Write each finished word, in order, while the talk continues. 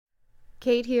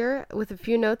Kate here with a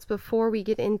few notes before we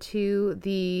get into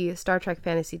the Star Trek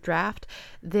Fantasy Draft.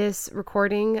 This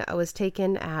recording was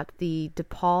taken at the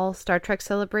DePaul Star Trek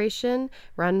Celebration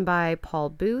run by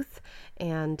Paul Booth,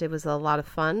 and it was a lot of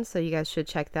fun, so you guys should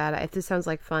check that out. If this sounds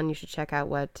like fun, you should check out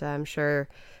what I'm sure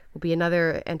will be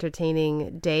another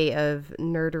entertaining day of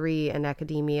nerdery and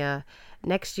academia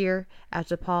next year at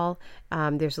DePaul.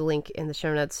 There's a link in the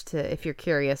show notes to if you're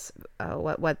curious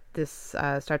what this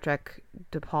Star Trek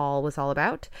DePaul was all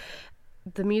about.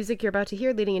 The music you're about to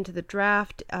hear leading into the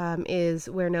draft is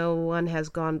Where No One Has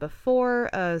Gone Before,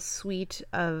 a suite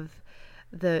of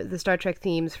the Star Trek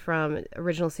themes from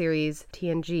original series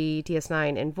TNG,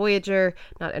 DS9, and Voyager,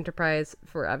 not Enterprise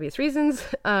for obvious reasons,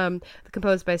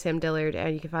 composed by Sam Dillard,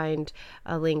 and you can find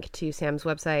a link to Sam's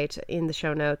website in the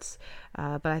show notes,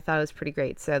 but I thought it was pretty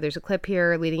great. So there's a clip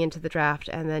here leading into the draft,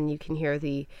 and then you can hear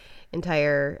the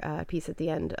entire piece at the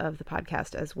end of the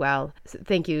podcast as well. So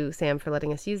thank you, Sam, for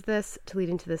letting us use this to lead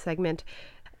into this segment.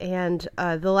 And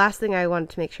the last thing I wanted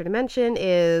to make sure to mention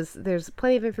is there's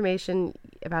plenty of information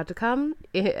about to come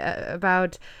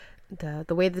about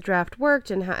the way the draft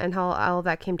worked and how all of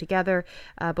that came together.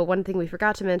 But one thing we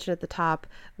forgot to mention at the top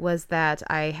was that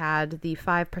I had the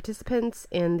 5 participants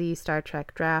in the Star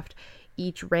Trek draft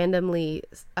each randomly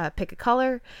pick a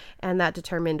color, and that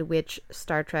determined which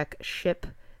Star Trek ship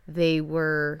they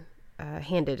were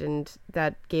handed, and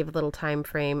that gave a little time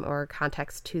frame or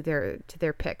context to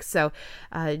their picks. So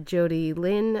Jody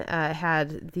Lynn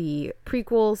had the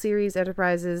prequel series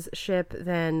Enterprise's ship.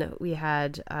 Then we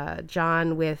had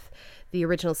John with the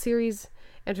original series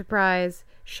Enterprise,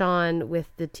 Sean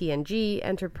with the TNG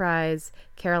Enterprise,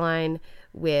 Caroline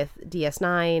with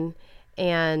DS9,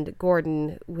 and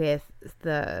Gordon with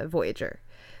the Voyager.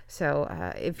 So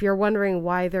if you're wondering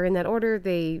why they're in that order,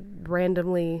 they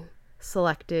randomly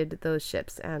selected those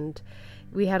ships, and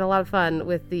we had a lot of fun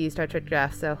with the Star Trek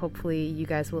draft, so hopefully you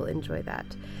guys will enjoy that.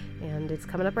 And it's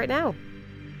coming up right now.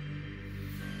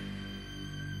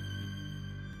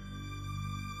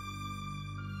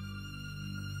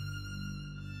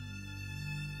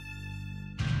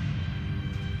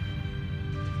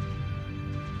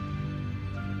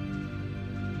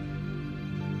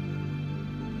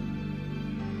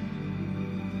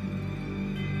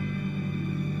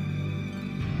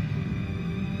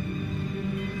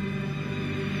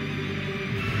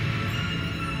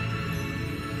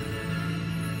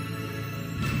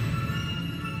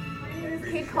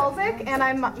 And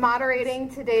I'm moderating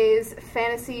today's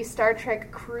Fantasy Star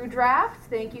Trek crew draft.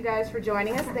 Thank you guys for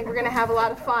joining us. I think we're going to have a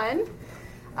lot of fun.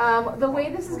 The way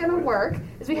this is going to work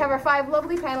is we have our 5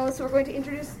 lovely panelists who are going to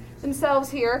introduce themselves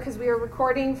here because we are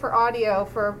recording for audio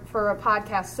for a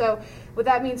podcast. So what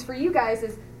that means for you guys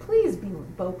is please be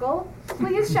vocal.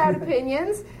 Please shout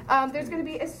opinions. There's going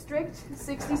to be a strict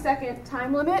 60-second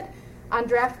time limit on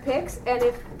draft picks, and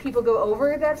if people go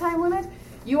over that time limit,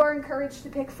 you are encouraged to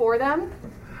pick for them.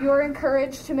 You're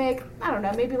encouraged to make, I don't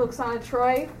know, maybe Loxana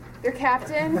Troy your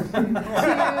captain.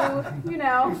 To,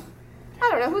 I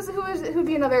don't know, who'd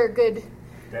be another good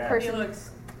person? Neelix.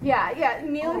 Yeah,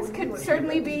 Neelix could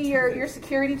certainly be your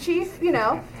security chief,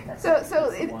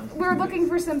 So we're looking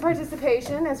for some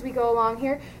participation as we go along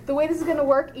here. The way this is going to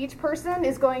work, each person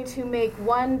is going to make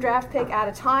 1 draft pick at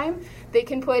a time. They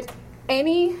can put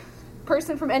any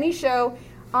person from any show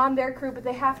on their crew, but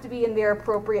they have to be in their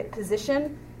appropriate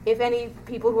position if any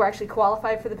people who are actually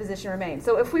qualified for the position remain.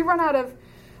 So if we run out of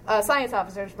science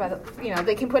officers,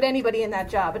 they can put anybody in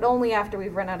that job, but only after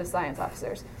we've run out of science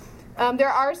officers. There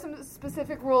are some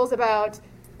specific rules about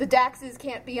the Daxes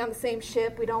can't be on the same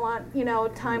ship. We don't want, a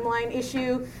timeline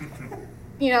issue.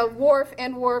 Worf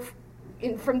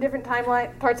from different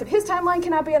parts of his timeline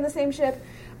cannot be on the same ship.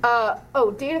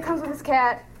 Data comes with his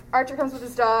cat. Archer comes with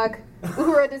his dog.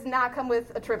 Uhura does not come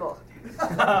with a Tribble.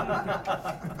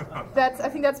 I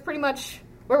think that's pretty much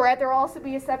where we're at. There will also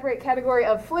be a separate category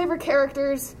of flavor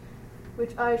characters,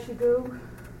 which I should go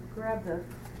grab the...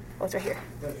 Oh, it's right here.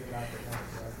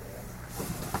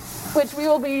 Which we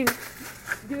will be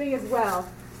doing as well,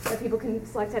 that people can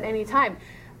select at any time.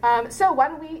 So why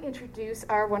don't we introduce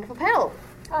our wonderful panel?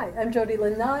 Hi, I'm Jody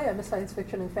Lynn Nye. I'm a science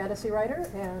fiction and fantasy writer,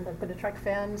 and I've been a Trek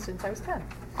fan since I was 10.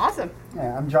 Awesome.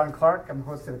 Yeah, I'm John Clark. I'm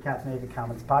host of the Captain Navy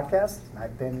Comics podcast, and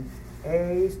I've been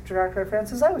a Star Trek fan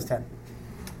since I was 10.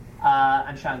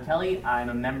 I'm Sean Kelly. I'm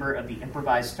a member of the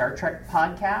Improvised Star Trek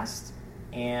podcast,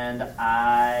 and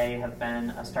I have been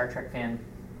a Star Trek fan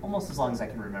almost as long as I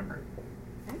can remember.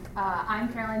 I'm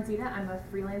Caroline Zeta. I'm a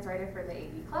freelance writer for the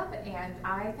AV Club, and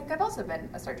I think I've also been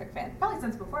a Star Trek fan, probably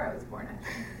since before I was born,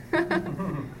 actually.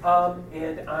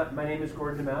 My name is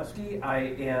Gordon Domowski.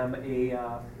 I am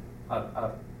a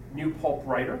new pulp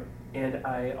writer, and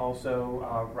I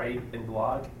also write and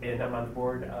blog, and I'm on the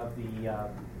board of the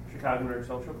Chicago Nerd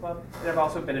Social Club, and I've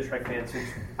also been a Trek fan since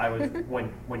I was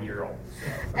 1 year old.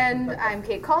 So. And I'm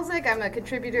Kate Kolzik. I'm a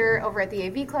contributor over at the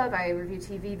AV Club. I review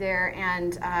TV there,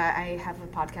 and I have a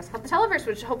podcast called The Televerse,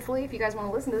 which hopefully, if you guys want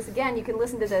to listen to this again, you can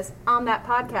listen to this on that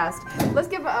podcast. Let's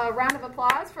give a round of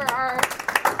applause for our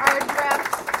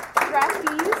drafters.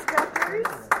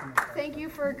 Thank you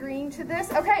for agreeing to this.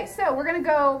 Okay, so we're going to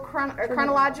go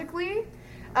chronologically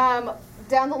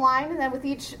down the line, and then with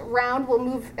each round, we'll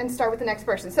move and start with the next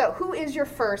person. So, who is your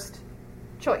first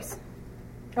choice?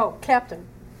 Oh, Captain.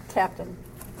 Captain.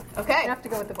 Okay. I have to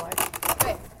go with the boy.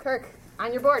 Okay, Kirk,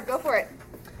 on your board. Go for it.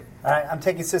 All right, I'm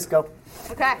taking Cisco.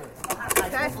 Okay.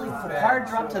 Okay. Card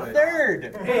dropped to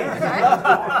third.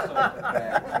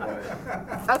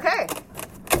 Okay.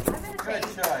 Good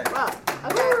choice. Well,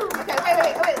 okay.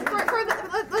 Wait.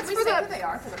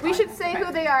 We should say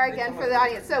who they are again for the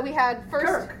audience. So we had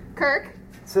first Kirk.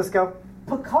 Cisco.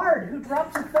 Picard, who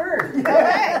dropped to third.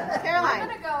 Okay, Caroline. I'm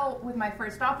going to go with my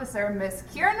first officer, Miss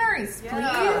Kira Nerys, please.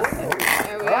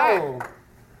 There we are.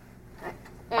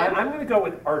 Oh. I'm going to go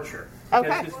with Archer, because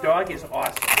Okay. his dog is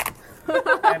awesome.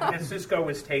 And his Cisco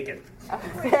was taken.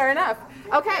 Fair enough.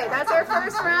 Okay, that's our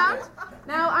first round.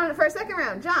 Now on for our second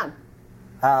round, John.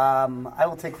 I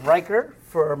will take Riker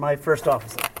for my first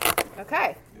officer.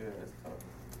 Okay.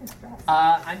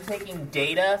 I'm taking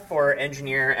Data for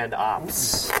engineer and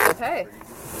ops. Okay.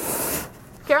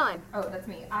 Caroline. Oh, that's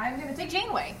me. I'm going to take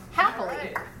Janeway,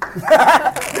 happily.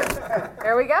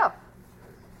 There we go.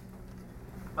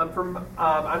 I'm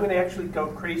going to actually go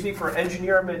crazy for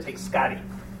engineer. I'm going to take Scotty.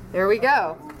 There we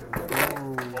go.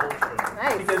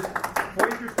 Nice. Because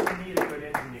Voyager's going to need a good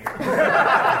engineer.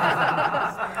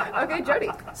 Okay,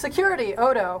 Jody. Security,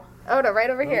 Odo. Oda,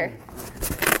 right over here.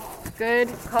 Good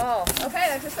call. Okay,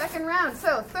 that's your second round.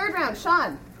 So, third round,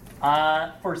 Sean.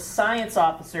 For science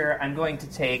officer, I'm going to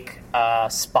take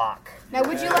Spock. Now,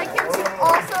 would you like him to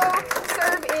also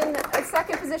serve in a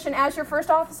second position as your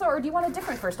first officer, or do you want a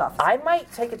different first officer? I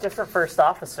might take a different first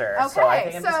officer, so I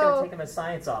think I'm just going to take him as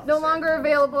science officer. No longer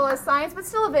available as science, but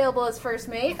still available as first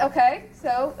mate. Okay,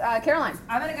 so Caroline.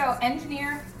 I'm going to go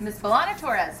engineer, Miss Belana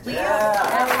Torres, please.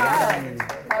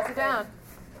 Pass it down.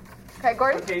 Okay,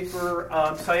 Gordon. Okay, for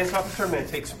science officer, I'm going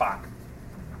to take Spock.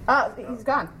 Oh, he's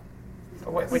gone.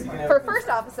 Oh, wait, For first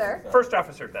officer. First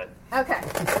officer, then. Okay.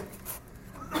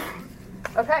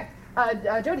 Okay,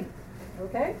 Jody.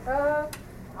 Okay.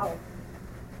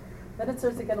 Then it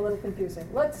starts to get a little confusing.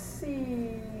 Let's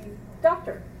see.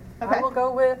 Doctor. Okay. I will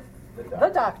go with the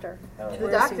doctor. The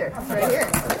doctor, right here.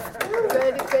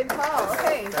 Good call.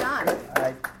 Okay, John. All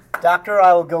right. Doctor,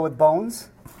 I will go with Bones.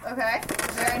 Okay,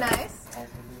 very nice.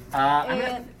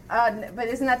 I'm But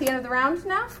isn't that the end of the round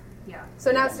now? Yeah.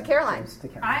 So now it's to Caroline.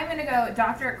 I'm going to go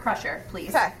Dr. Crusher,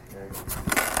 please. Okay.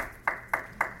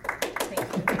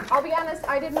 I'll be honest,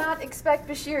 I did not expect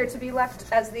Bashir to be left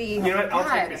as the... You know what? I'll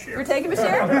take Bashir. You're taking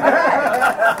Bashir?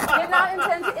 Okay. Did not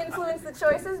intend to influence the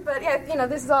choices, but yeah, you know,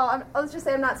 this is all... let's just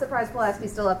say I'm not surprised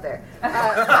Pulaski's still up there.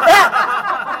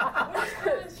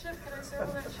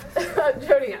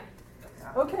 Jody.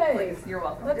 Okay. Please, you're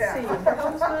welcome. Let's see. For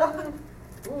helmsman.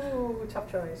 Ooh, tough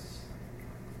choice.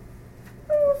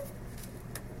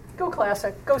 Go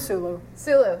classic. Go Sulu.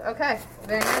 Sulu. Okay.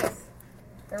 Very nice.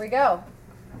 There we go.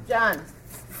 John.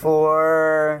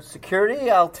 For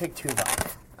security, I'll take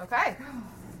Tuvok. Okay.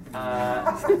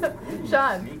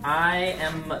 Sean. I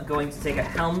am going to take a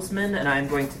helmsman, and I'm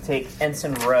going to take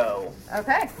Ensign Rowe.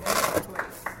 Okay.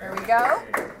 There we go.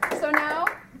 So now,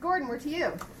 Gordon, we're to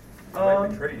you.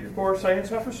 For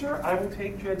science officer, I will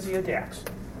take Jadzia Dax.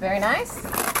 Very nice.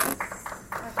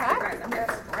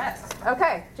 Okay.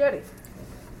 Okay, Jody.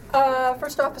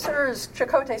 First officer, is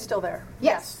Chakotay still there?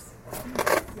 Yes.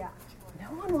 Yeah. No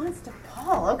one wants to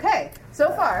Paul. Okay. So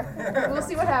far, we'll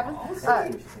see what happens.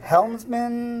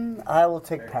 Helmsman, I will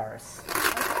take Paris.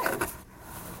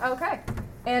 Okay.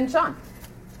 And Sean.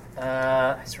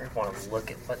 I sort of want to look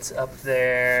at what's up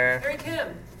there. Harry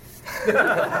Kim.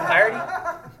 I already...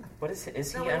 What is he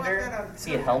under? Is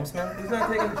he a helmsman? He's not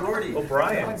taking Jordy.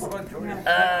 O'Brien.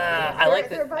 I like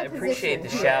They're the. by I appreciate the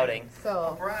position. shouting.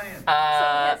 So,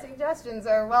 Brian. suggestions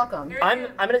are welcome. I'm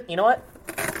gonna. You know what?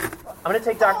 I'm gonna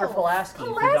take Dr. Pulaski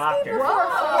for doctor.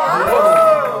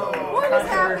 Whoa. What is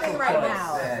happening right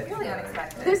now? Really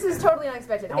unexpected. This is totally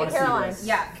unexpected. I Okay, wanna see Caroline. this.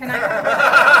 Yeah, can I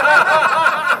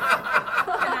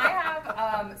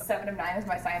have 7 of 9 as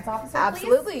my science officer, please?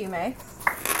 Absolutely, you may.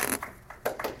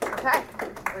 Okay,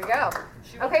 here we go.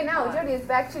 Okay, now, Jody, it's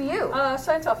back to you.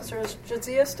 Science officer, is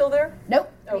Jadzia still there?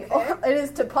 Nope. Okay. It is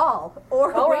to Paul.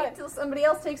 Or All wait right. until somebody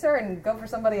else takes her and go for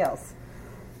somebody else.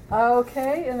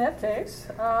 Okay, in that case,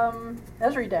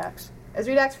 Esri Dax.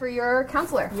 Esri Dax for your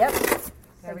counselor. Yep.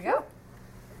 There we go.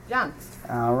 John.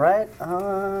 All right.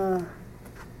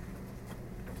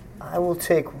 I will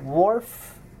take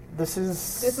Worf. This is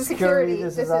security.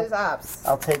 This is ops.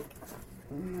 I'll take.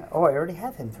 Oh, I already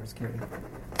have him for security.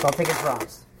 So I'll take his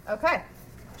props. Okay.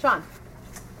 Sean.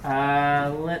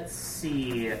 Let's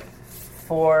see.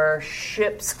 For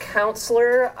ship's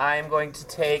counselor, I'm going to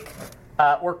take,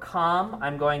 or comm,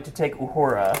 I'm going to take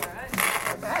Uhura. Okay.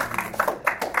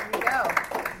 There you go.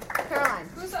 Caroline.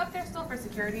 Who's up there still for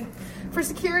security? For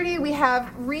security, we have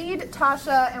Reed,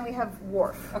 Tasha, and we have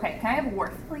Worf. Okay, can I have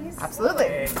Worf, please?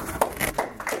 Absolutely. Thank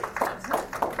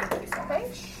you so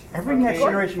much. Every next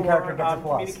generation character gets a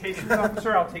plus. Communications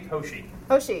officer, I'll take Hoshi.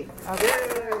 Hoshi. Okay.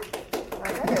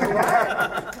 Okay, here we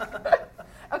are.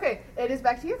 Okay, it is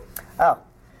back to you. Oh.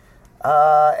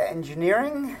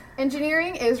 Engineering?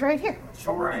 Engineering is right here.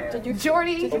 Jordy.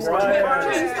 Jordy. Jordy's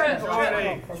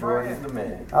the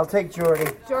man. I'll take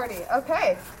Jordy. Jordy.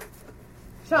 Okay.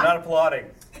 We're Sean. not applauding.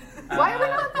 Why are we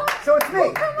not going? So it's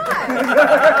me. Come on.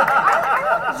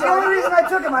 It's the only reason I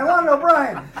took him. I wanted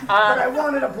O'Brien. But I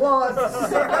wanted applause.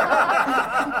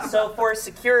 So for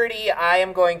security, I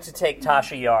am going to take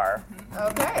Tasha Yar.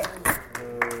 Okay.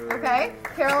 Okay.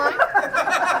 Caroline.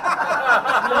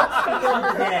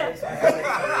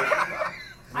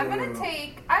 I'm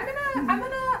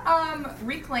gonna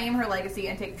reclaim her legacy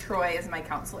and take Troy as my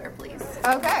counselor, please.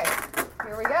 Okay.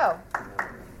 Here we go.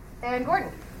 And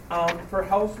Gordon. For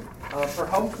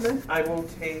helmsman, I will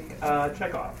take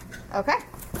Chekhov. Okay.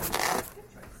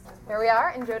 Here we are.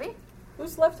 And Jody.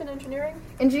 Who's left in engineering?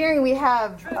 Engineering, we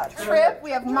have Trip,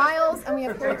 we have Miles, and we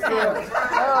have Harry Stanley.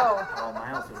 Oh,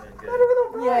 Miles would have been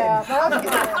good. Yeah.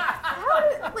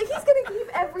 Like, he's going to keep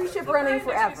every ship running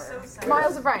forever.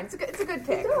 Miles O'Brien. It's a good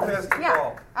pick.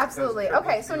 Yeah, absolutely.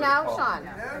 Okay, so now Sean.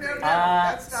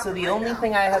 So the only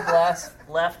thing I have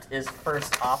left is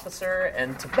first officer,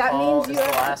 and That T'Pol means is you the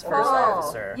have last first Paul.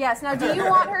 officer. Yes. Now, do you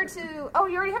want her to? Oh,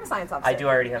 you already have a science officer. I do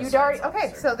already have a science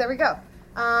Okay, so there we go.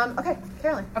 Okay,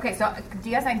 Caroline. Okay, so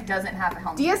DS9 doesn't have a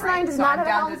helmsman. DS9 right? does So not I'm have a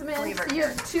down to helmsman. flavor So you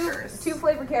have characters. two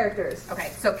flavor characters.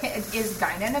 Okay, so is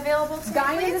Guinan available? To me,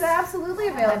 Guinan please? is absolutely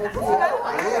available to you.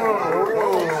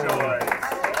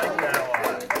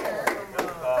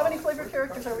 How many flavor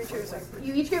characters are we choosing?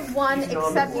 You each get one,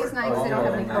 except DS9 because they don't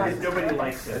have any flavors. Nobody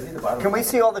likes it. Can we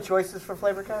see all the choices for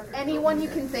flavor characters? Anyone you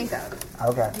can think of.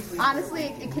 Okay.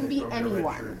 Honestly, it can be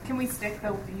anyone. Can we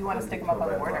you want to stick them up on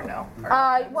the board or no? Or-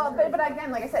 Well, but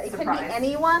again, like I said, it can be Surprise.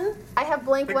 anyone. I have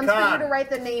blank ones for you to write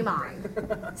the name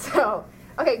on. So,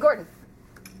 okay, Gordon.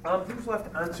 Who's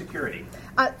left on security?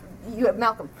 You have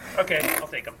Malcolm. Okay, I'll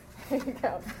take him. There you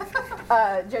go.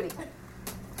 Jody.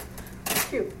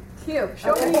 Q. Q.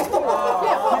 Show me. Now, keep in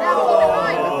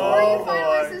mind, before you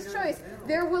finalize this choice,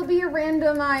 there will be a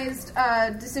randomized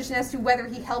decision as to whether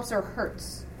he helps or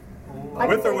hurts.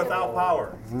 With or without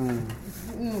power?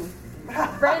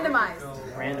 Randomized.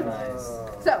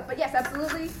 Randomized. So, but yes,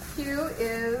 absolutely, Q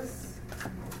is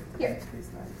here.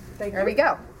 Thank There we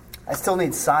go. I still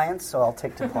need science, so I'll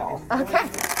take T'Pol. Okay.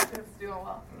 It's doing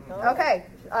well. Okay,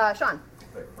 Sean.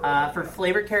 For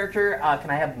flavor character, can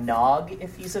I have Nog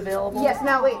if he's available? Yes.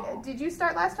 Now, wait. Did you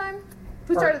start last time?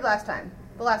 Who started last time?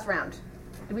 The last round.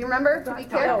 Do we remember? Do we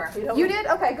care? No. You did.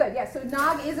 Okay. Good. Yes. So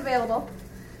Nog is available.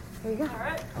 There you go. All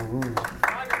right.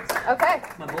 Okay.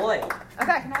 My boy.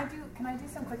 Okay. Can I do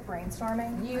some quick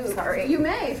brainstorming? You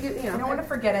may if you I don't want to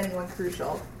forget anyone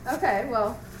crucial. Okay.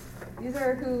 Well, these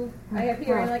are who I have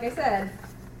here, and like I said,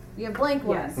 you have blank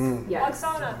ones. Yes.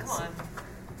 Oksana, come on.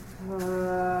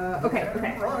 Okay.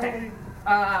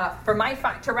 For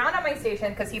to round out my station,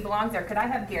 because he belongs there, could I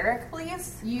have Garrick,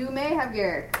 please? You may have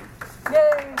Garrick.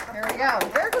 Yay! There we go.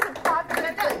 Garrick was a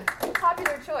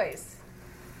popular choice.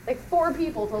 Like 4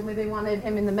 people told me they wanted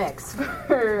him in the mix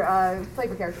for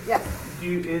flavor character. Yes.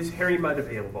 Is Harry Mudd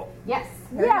available? Yes.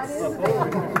 Yes. That is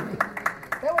available.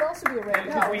 That would also be a random.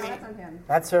 No, that's on him.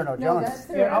 That's Cyrano Jones. that's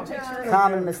Yeah, I'll Cyrano take Jones.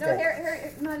 Common No, mistake.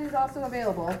 Harry Mudd is also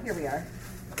available. Here we are.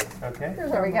 Okay.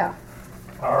 There we go.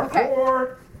 Okay.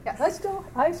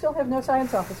 I still have no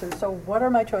science officers, so what are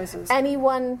my choices?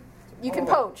 Anyone you can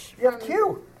poach You have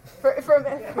Q. from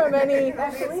any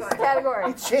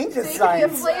category. It changes So it can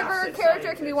be a science. flavor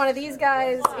character. It can be one of these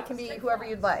guys. It can be whoever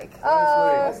you'd like.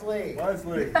 Leslie.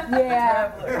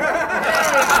 Yeah.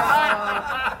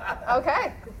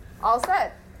 Okay. All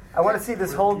set. I want to see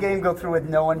this whole game go through with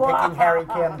no one picking Harry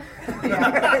Kim.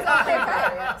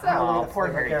 So, Oh, poor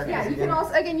Harry. yeah, you can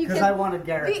also, again, you Because can. I wanted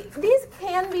Garrett. These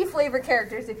can be flavor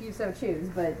characters if you so choose,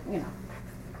 but, you know.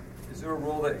 Is there a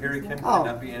rule that Harry Kim Oh.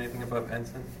 cannot be anything above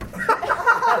ensign? Who are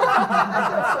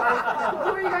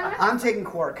you going with? I'm taking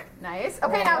Quark. Nice.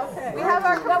 Okay, now we have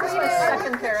our completed.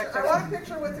 Second character. I want a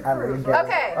picture with the I'm crew. gonna get it.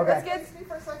 Okay, let's get. Excuse me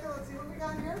for a second. Let's see what we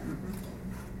got here.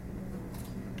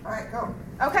 All right, go.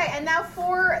 Okay, and now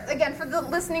for the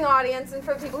listening audience and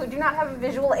for people who do not have a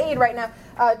visual aid right now,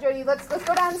 Jody, let's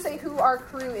go down and say who our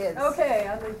crew is. Okay,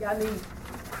 on the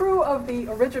crew of the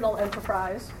original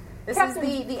Enterprise. This Captain-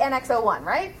 is the NX-01,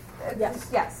 right? Yes.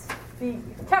 Yes. The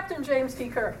Captain James T.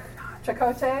 Kirk,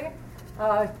 Chakotay,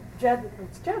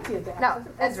 it's Jadzia Dax. No,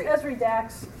 Ezri. Ezri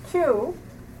Dax, Q,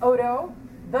 Odo,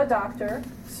 the Doctor,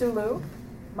 Sulu,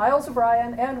 Miles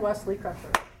O'Brien, and Wesley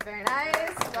Crusher. Very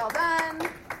nice. Well done.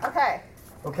 Okay.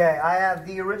 Okay, I have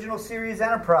the original series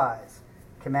Enterprise,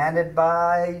 commanded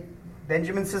by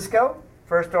Benjamin Sisko,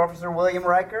 First Officer William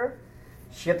Riker,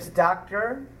 Ship's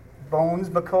Doctor Bones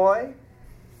McCoy,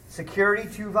 Security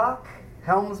Tuvok,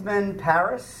 Helmsman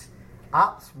Paris,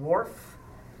 Ops Worf,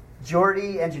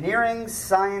 Geordi Engineering,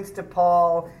 Science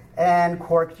DePaul, and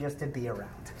Quark just to be around.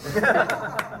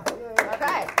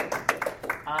 Okay.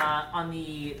 On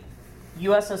the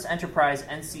USS Enterprise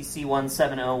NCC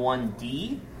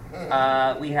 1701D,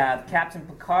 we have Captain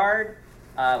Picard,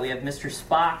 we have Mr.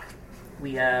 Spock,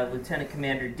 we have Lieutenant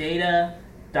Commander Data,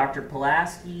 Dr.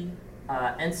 Pulaski,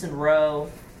 Ensign Rowe,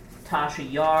 Tasha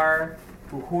Yar,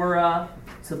 Uhura,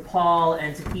 T'Pol,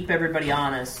 and to keep everybody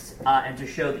honest and to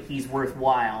show that he's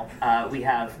worthwhile, we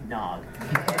have Nog.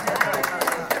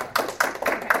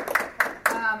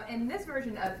 And this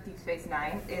version of Deep Space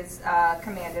Nine is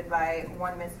commanded by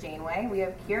one Miss Janeway. We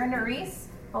have Kira Nerys,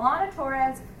 Alana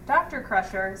Torres, Dr.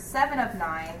 Crusher, 7 of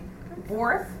 9,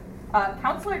 Worf,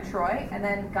 Counselor Troy, and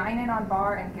then Guinan on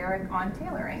bar and Garrick on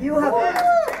tailoring. You have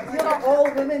all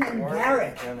women in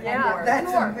Garrick. Yeah.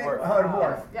 That's Worf. Worf.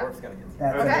 Worf's gonna get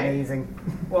That's Okay. amazing.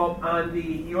 Well, on the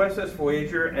USS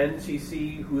Voyager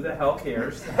NCC, who the hell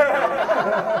cares?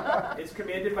 It's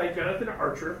commanded by Jonathan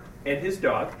Archer and his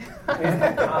dog.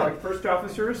 First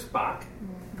officer is Spock.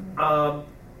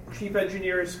 Chief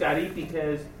engineer is Scotty,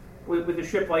 because with a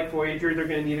ship like Voyager, they're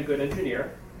going to need a good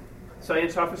engineer.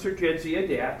 Science officer Jadzia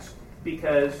Dax,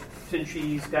 because since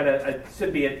she's got a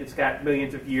symbiote that's got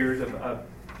millions of years of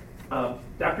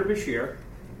Dr. Bashir.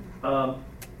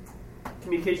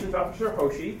 Communications officer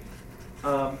Hoshi.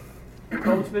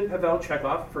 Helmsman Pavel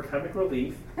Chekhov for comic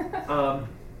relief.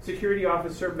 Security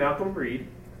officer Malcolm Reed.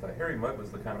 I thought Harry Mudd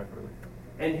was the comic relief.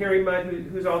 And Harry Mudd,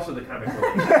 who's also the comic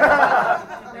relief.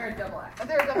 They're a double act.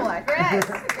 They're a double act. Very nice.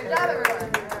 Good job,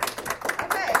 everyone.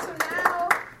 Okay, so now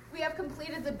we have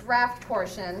completed the draft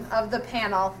portion of the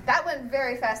panel. That went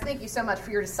very fast. Thank you so much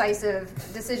for your decisive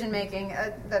decision making.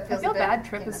 That I feels feel a bit, bad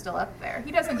Trip is still up there.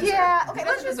 He doesn't deserve, Yeah, okay, he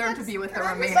let's doesn't just- deserve to be with the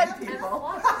let's- remaining let's- people.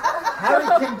 Harry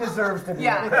Kim deserves to be.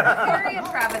 Yeah, Harry and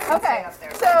Travis can stay Okay, up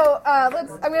there. so I'm going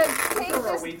to take Those are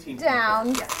our away this team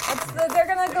down. They're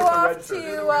going to go the off red to,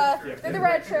 shirts. they're the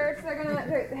red shirts. They're going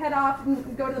to head off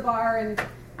and go to the bar. And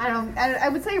I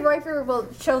would say Riker will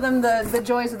show them the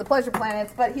joys of the pleasure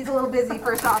planets, but he's a little busy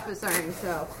first officering,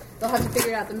 so they'll have to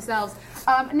figure it out themselves.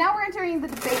 Now we're entering the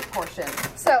debate portion.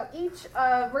 So each,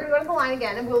 we're going to go to the line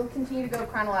again, and we'll continue to go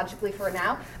chronologically for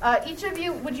now. Each of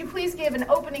you, would you please give an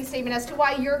opening statement as to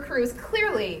why your crew is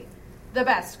clearly the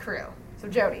best crew? So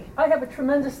Jody. I have a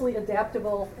tremendously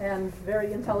adaptable and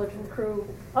very intelligent crew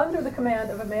under the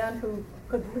command of a man who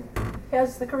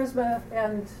has the charisma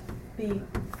and the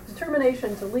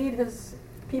determination to lead his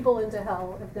people into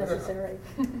hell if necessary.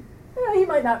 Yeah, he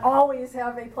might not always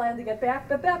have a plan to get back,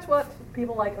 but that's what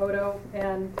people like Odo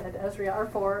and Ezri are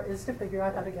for, is to figure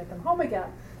out how to get them home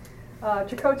again.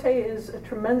 Chakotay is a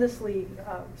tremendously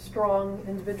strong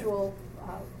individual,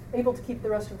 able to keep the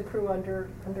rest of the crew under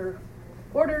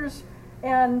orders.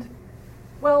 And,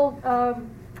 well,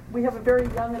 we have a very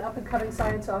young and up-and-coming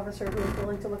science officer who is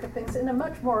willing to look at things in a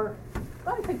much more,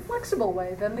 I think, flexible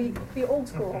way than the old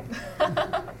school.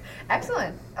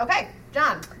 Excellent. Okay,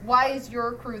 John, why is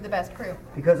your crew the best crew?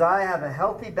 Because I have a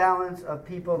healthy balance of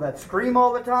people that scream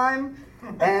all the time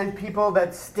and people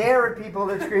that stare at people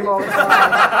that scream all the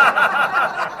time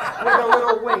with a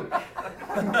little wink.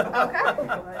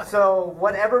 Okay. So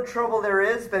whatever trouble there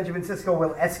is, Benjamin Sisko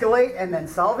will escalate and then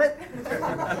solve it.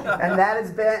 And that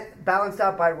is balanced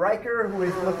out by Riker, who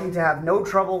is looking to have no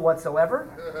trouble whatsoever.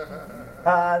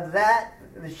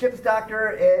 The ship's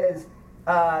doctor is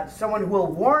someone who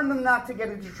will warn them not to get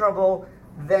into trouble,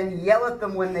 then yell at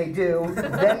them when they do,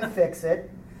 then fix it.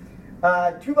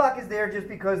 Tuvok is there just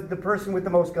because the person with the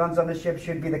most guns on the ship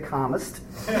should be the calmest.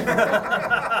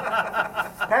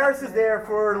 Paris is there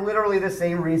for literally the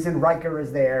same reason Riker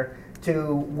is there,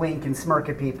 to wink and smirk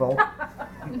at people.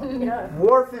 Yeah.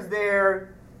 Worf is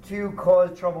there to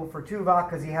cause trouble for Tuvok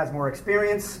because he has more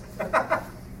experience.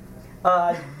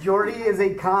 Jordy is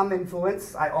a calm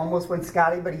influence. I almost went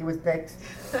Scotty, but he was picked.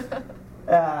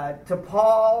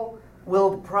 T'Pol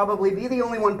will probably be the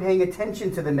only one paying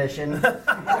attention to the mission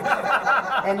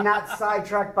and not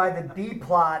sidetracked by the B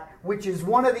plot, which is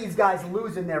one of these guys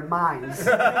losing their minds.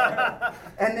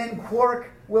 And then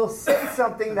Quark will say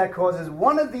something that causes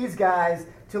one of these guys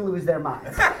to lose their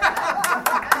minds.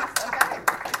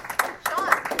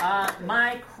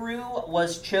 My crew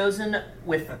was chosen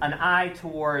with an eye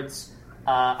towards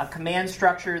a command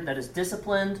structure that is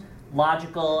disciplined,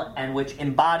 logical, and which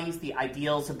embodies the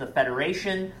ideals of the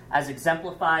Federation, as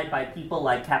exemplified by people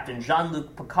like Captain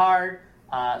Jean-Luc Picard,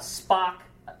 Spock,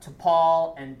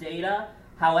 T'Pol, and Data.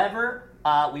 However,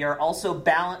 we are also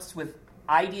balanced with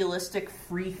idealistic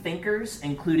free thinkers,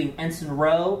 including Ensign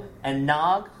Ro and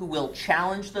Nog, who will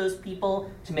challenge those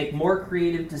people to make more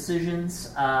creative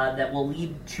decisions that will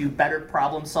lead to better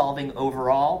problem solving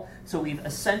overall. So we've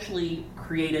essentially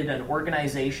created an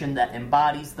organization that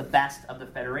embodies the best of the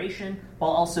Federation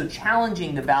while also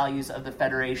challenging the values of the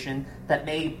Federation that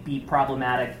may be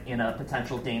problematic in a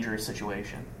potential dangerous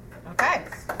situation. Okay.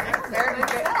 Very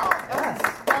good.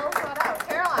 Well thought out.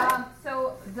 Caroline.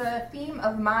 So the theme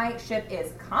of my ship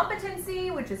is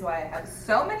competency, which is why I have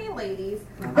so many ladies.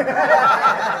 Unless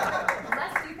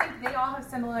you think they all have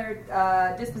similar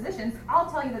dispositions, I'll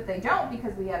tell you that they don't,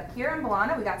 because we have Kira and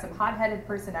B'Elanna. We got some hot-headed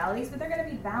personalities, but they're going to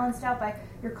be balanced out by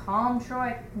your calm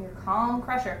Troy and your calm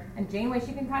Crusher. And Janeway,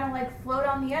 she can kind of like float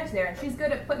on the edge there, and she's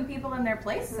good at putting people in their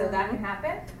place, so that can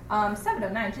happen.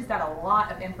 709, she's got a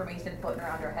lot of information floating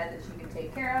around her head that she can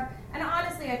take care of. And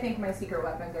honestly, I think my secret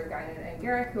weapons are Guinan and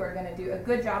Garrick, who are going to do a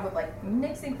good job of like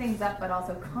mixing things up, but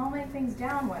also calming things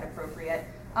down when appropriate.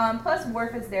 Plus,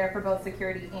 Worf is there for both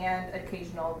security and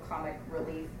occasional comic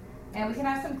relief. And we can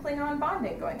have some Klingon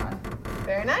bonding going on.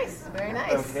 Very nice. Very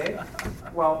nice. Okay.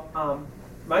 Well,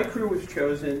 my crew was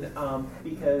chosen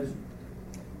because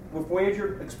with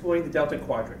Voyager exploring the Delta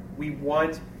Quadrant, we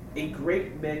want a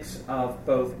great mix of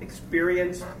both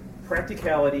experience,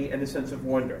 practicality, and a sense of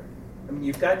wonder. I mean,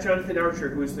 you've got Jonathan Archer,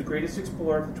 who is the greatest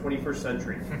explorer of the 21st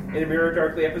century. In A Mirror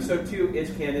Darkly, Episode 2 is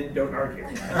canon, don't argue.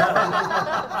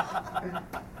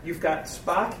 You've got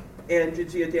Spock and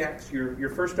Jadzia Dax, your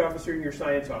first officer and your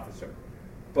science officer.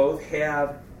 Both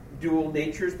have dual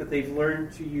natures, but they've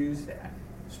learned to use that.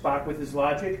 Spock with his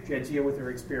logic, Jadzia with her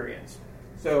experience.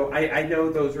 So I know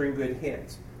those are in good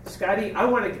hands. Scotty, I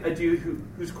want a dude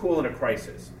who's cool in a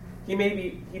crisis. He may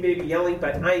be yelling,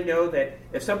 but I know that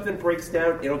if something breaks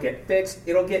down, it'll get fixed,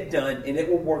 it'll get done, and it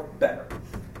will work better.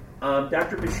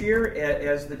 Dr. Bashir,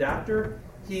 as the doctor,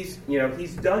 he's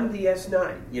done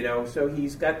DS9, so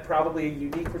he's got probably a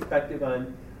unique perspective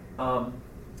on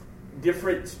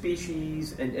different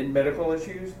species and medical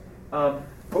issues.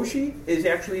 Hoshi is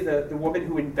actually the woman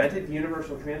who invented the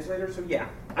Universal Translator, so yeah,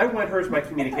 I want her as my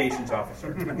communications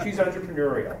officer. She's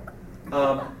entrepreneurial.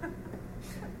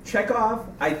 Chekhov,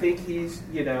 I think he's,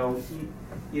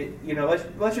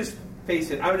 let's just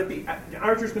face it.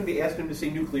 Archer's going to be asking him to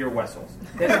say nuclear vessels.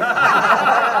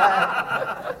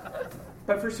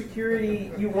 But for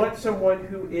security, you want someone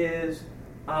who is,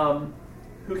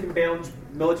 who can balance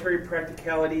military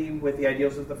practicality with the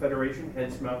ideals of the Federation,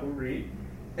 hence Malcolm Reed.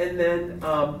 And then,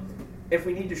 if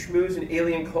we need to schmooze an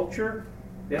alien culture,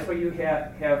 that's why you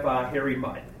have Harry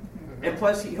Mudd. And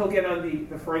plus, he'll get on the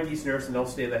Ferengis nurse, and they'll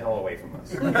stay the hell away from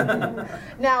us.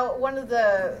 Now, one of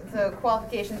the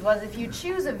qualifications was if you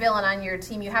choose a villain on your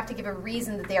team, you have to give a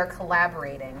reason that they are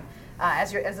collaborating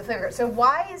as the flavor. So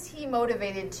why is he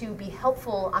motivated to be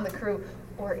helpful on the crew,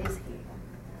 or is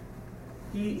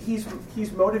he?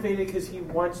 He's motivated because he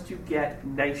wants to get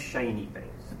nice, shiny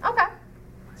things. Okay.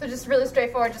 So just really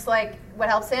straightforward, just like what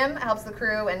helps him, helps the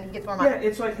crew, and he gets more money. Yeah,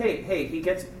 it's like, hey, he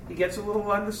gets a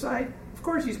little on the side. Of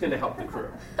course he's going to help the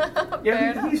crew.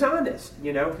 He's honest,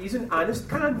 he's an honest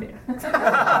con man. All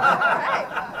right.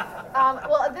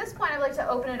 Well, at this point, I'd like to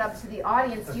open it up to the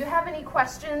audience. Do you have any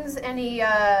questions? Any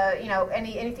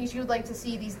anything you'd like to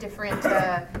see these different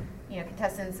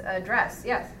contestants address?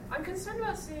 Yes. I'm concerned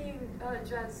about seeing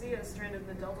Jadzia stranded in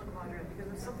the Delta Quadrant,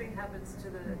 because if something happens to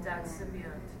the Dax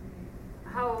symbiont,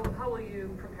 how will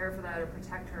you prepare for that, or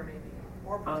protect her maybe?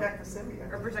 Or protect the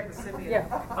symbiont. Or protect the symbiont. Yeah.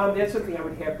 That's something I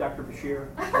would have Dr. Bashir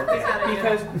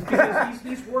because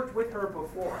he's worked with her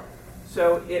before.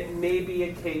 So it may be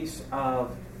a case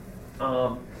of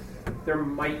there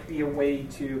might be a way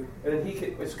to,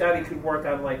 and Scotty could work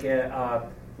on like an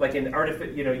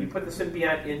artificial, you put the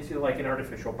symbiont into like an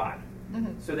artificial body,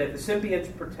 so that the symbiont's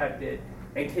protected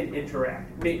and can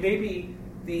interact. Maybe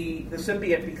the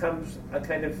symbiont becomes a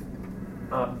kind of,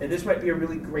 and this might be a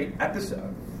really great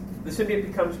episode, the symbiote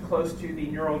becomes close to the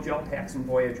neural gel packs in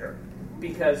Voyager,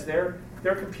 because their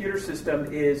computer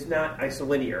system is not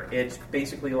isolinear. It's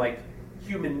basically like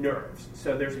human nerves.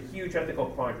 So there's a huge ethical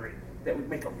quandary that would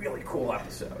make a really cool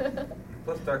episode.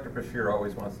 Plus, Dr. Bashir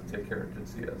always wants to take care of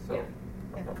Jadzia, so.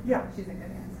 Yeah. She's in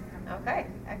good hands. Okay,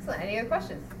 excellent. Any other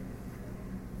questions?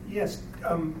 Yes.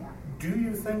 Do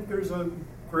you think there's a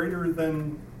greater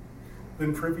than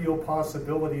trivial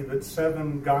possibility that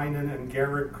Seven, Guinan, and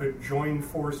Garrick could join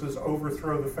forces,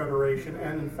 overthrow the Federation,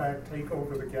 and in fact take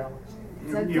over the galaxy?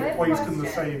 It's a If good placed in the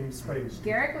question. same space.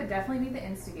 Garrick would definitely be the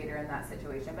instigator in that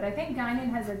situation, but I think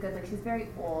Guinan has a good, like, she's very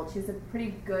old. She has a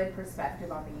pretty good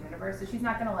perspective on the universe, so she's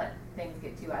not going to let things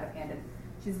get too out of hand. And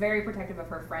she's very protective of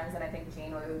her friends, and I think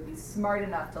Janeway would be smart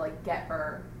enough to like get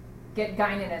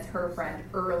Guinan as her friend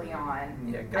early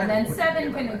on. Yeah, and then Guinan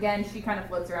Seven wouldn't can be again, she kind of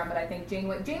floats around, but I think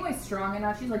Janeway's strong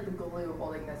enough. She's like the glue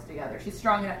holding this together. She's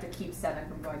strong enough to keep Seven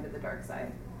from going to the dark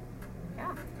side.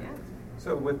 Yeah, yeah.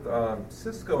 So with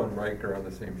Sisko and Riker on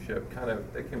the same ship,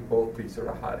 they can both be sort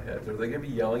of hotheads. Are they going to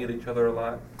be yelling at each other a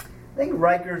lot? I think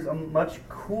Riker's a much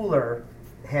cooler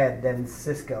head than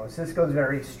Sisko. Sisko's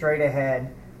very straight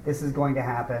ahead. This is going to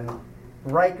happen.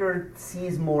 Riker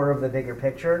sees more of the bigger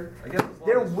picture. I guess as long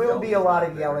There as will be a Sheldon's lot not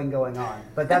of there. yelling going on,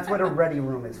 but that's what a ready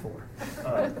room is for.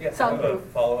 Yes, I have a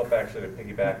follow-up actually to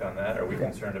piggyback on that. Are we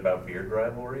concerned about beard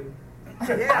rivalry?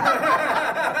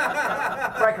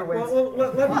 Riker wins. Well,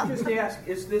 let me just ask,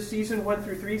 is this season 1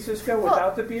 through 3 Cisco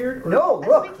without the beard? Or? No,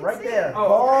 look, right there. Oh,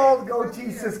 Bald goatee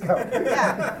Sisko.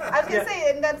 Yeah, I was going to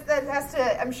say, and that has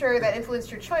to, I'm sure that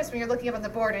influenced your choice when you're looking up on the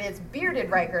board and it's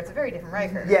bearded Riker. It's a very different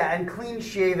Riker. Yeah, and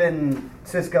clean-shaven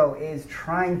Sisko is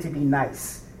trying to be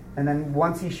nice. And then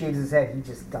once he shaves his head, he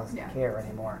just doesn't care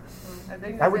anymore.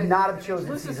 I would not have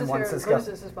chosen Lucis season is 1 here. Sisko.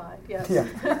 Lucis is mine, yes. Yeah.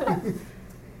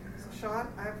 So Sean,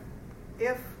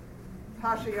 if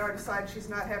Tasha Yar decides she's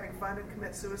not having fun and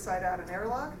commits suicide out an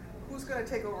airlock, who's going to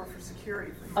take over for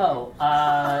security?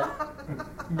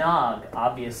 Nog,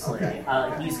 obviously. Okay.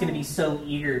 He's going to be so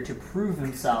eager to prove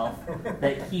himself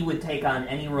that he would take on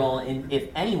any role if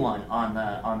anyone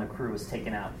on the crew was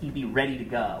taken out. He'd be ready to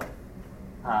go.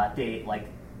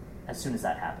 As soon as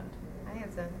that happened. I think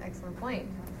that's an excellent point.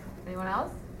 Anyone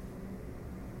else?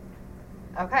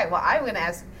 Okay, well, I'm going to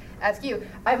ask you.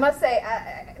 I must say,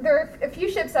 there are a few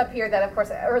ships up here that, of course,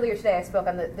 earlier today I spoke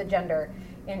on the gender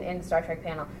in Star Trek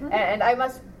panel. Mm-hmm. And I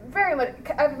must very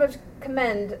much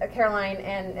commend Caroline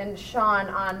and Sean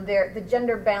on the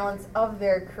gender balance of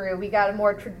their crew. We got a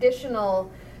more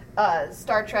traditional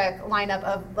Star Trek lineup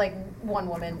of like one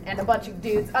woman and a bunch of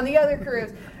dudes on the other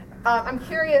crews. I'm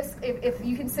curious if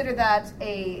you consider that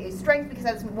a strength because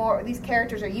that's more these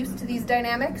characters are used to these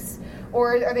dynamics,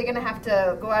 or are they going to have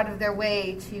to go out of their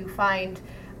way to find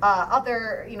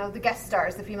other, the guest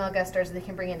stars, the female guest stars that they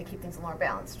can bring in to keep things more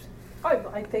balanced?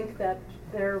 I think that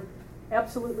they're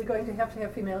absolutely going to have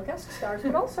female guest stars,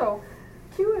 but also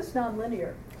Q is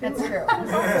nonlinear. That's true.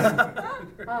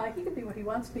 He can be what he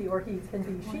wants to be, or he can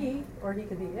be she, or he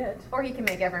can be it. Or he can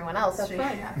make everyone else That's she.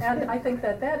 right. And I think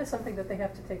that is something that they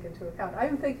have to take into account.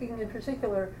 I'm thinking in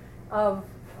particular of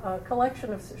a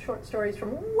collection of short stories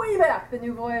from way back, The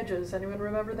New Voyages. Anyone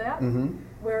remember that? Mm-hmm.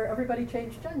 Where everybody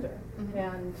changed gender. Mm-hmm.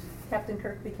 And Captain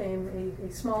Kirk became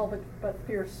a small but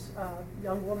fierce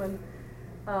young woman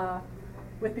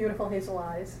with beautiful hazel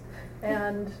eyes.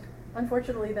 And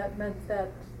unfortunately that meant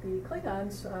that the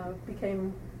Klingons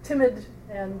became timid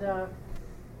and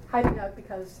hiding out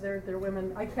because they're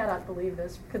women. I cannot believe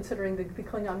this, considering the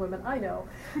Klingon women I know.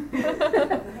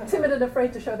 Timid and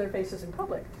afraid to show their faces in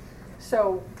public.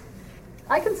 So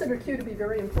I consider Q to be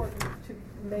very important to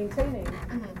maintaining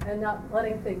and not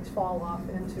letting things fall off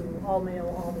into all male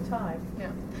all the time.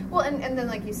 Yeah. Well, and then,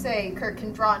 like you say, Kirk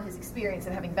can draw on his experience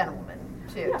of having been a woman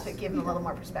to give him a little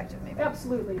more perspective, maybe.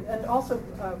 Absolutely. And also,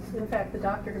 in fact, the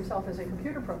Doctor himself is a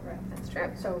computer program. That's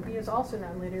true. So he is also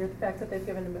non-linear. The fact that they've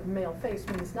given him a male face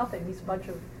means nothing. He's a bunch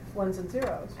of ones and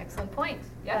zeros. Excellent point.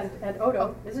 Yes. And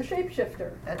Odo is a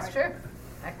shapeshifter. That's true.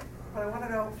 But I want to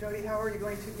know, Jody, how are you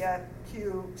going to get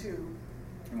Q to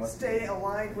stay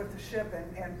aligned with the ship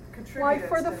and contribute? Why,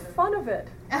 for the fun of it.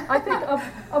 I think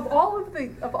of all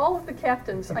of the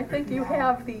captains, I think you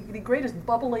have the greatest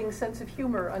bubbling sense of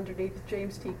humor underneath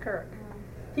James T. Kirk.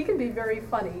 He can be very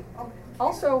funny.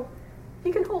 Also,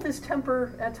 he can hold his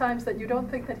temper at times that you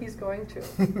don't think that he's going to.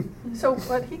 So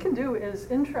what he can do is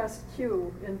interest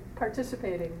Q in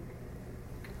participating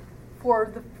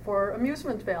for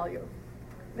amusement value.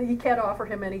 He can't offer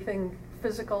him anything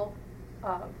physical,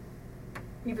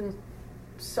 even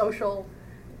social.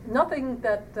 Nothing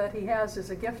that he has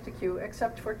is a gift to Q,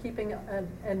 except for keeping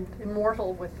an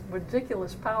immortal with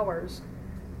ridiculous powers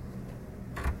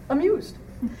amused.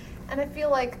 And I feel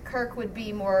like Kirk would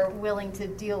be more willing to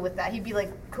deal with that. He'd be like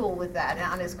cool with that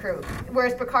on his crew.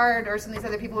 Whereas Picard or some of these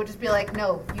other people would just be like,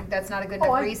 no, that's not a good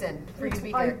enough reason for you to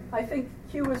be here. I think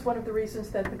Q is one of the reasons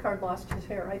that Picard lost his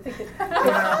hair. I think it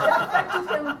affected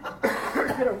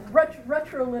him,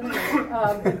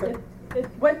 retrolinear. It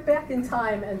went back in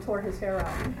time and tore his hair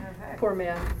out. Okay. Poor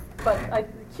man. But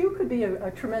Q could be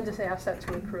a tremendous asset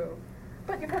to a crew.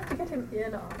 But you have to get him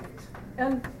in on it.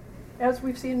 And as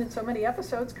we've seen in so many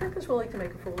episodes, Kirk is willing to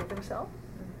make a fool of himself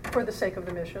for the sake of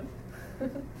the mission.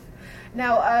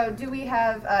 Now, do we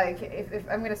have, if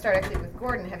I'm going to start actually with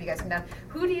Gordon, have you guys come down,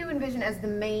 who do you envision as the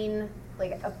main,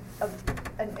 like,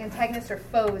 an antagonist or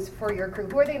foes for your crew?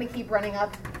 Who are they going to keep running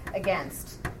up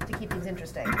against to keep things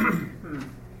interesting?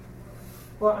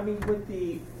 Well, I mean, with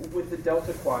the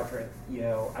Delta Quadrant, you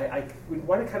know, I would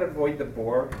want to kind of avoid the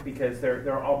Borg because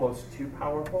they're almost too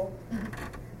powerful.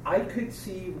 I could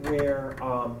see where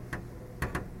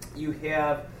you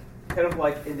have kind of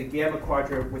like in the Gamma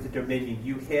Quadrant with the Dominion,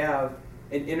 you have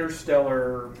an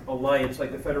interstellar alliance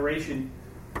like the Federation,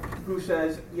 who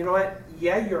says, you know what?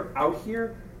 Yeah, you're out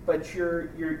here, but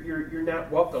you're not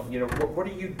welcome. You know, what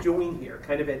are you doing here?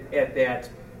 Kind of at that,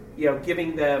 you know,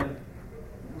 giving them,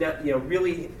 not, you know,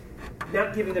 really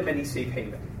not giving them any safe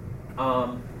haven.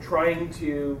 Trying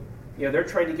to, you know, they're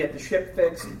trying to get the ship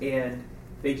fixed, and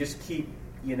they just keep,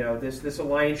 you know, this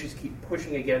alliance just keep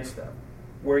pushing against them.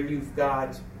 Where you've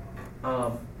got,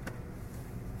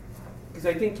 because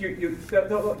I think you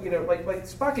know, like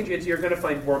Spock and Jadzia are going to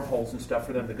find wormholes and stuff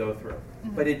for them to go through.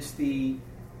 Mm-hmm. But it's the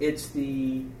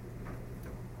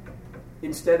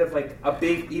instead of like a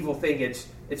big evil thing, it's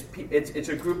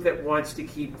a group that wants to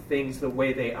keep things the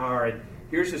way they are. And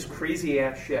here's this crazy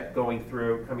ass ship coming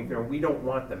through, and we don't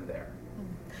want them there.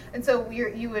 And so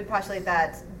you would postulate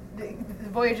that the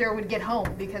Voyager would get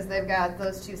home because they've got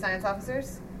those two science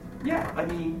officers? Yeah, I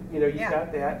mean, you know, you've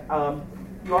got that.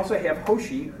 You also have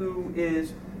Hoshi, who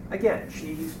is, again,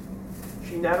 she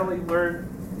not only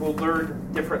will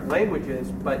learn different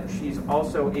languages, but she's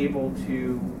also able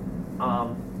to,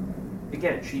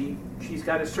 again, she's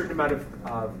got a certain amount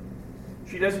of,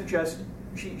 she doesn't just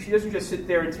sit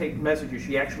there and take messages.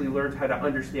 She actually learns how to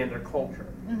understand their culture.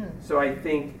 Mm-hmm. So I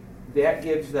think that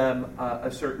gives them a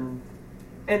certain.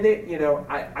 And they, you know,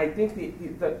 I think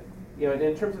the you know,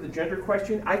 in terms of the gender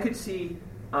question, I could see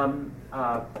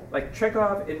like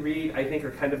Chekhov and Reed, I think,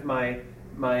 are kind of my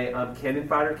cannon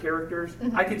fodder characters.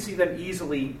 Mm-hmm. I could see them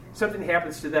easily. Something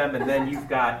happens to them, and then you've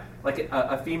got like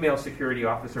a female security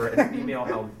officer and a female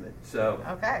helmsman. So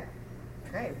okay,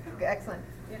 great, excellent.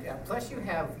 Yeah. Plus, you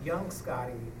have young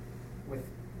Scotty with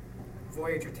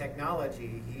Voyager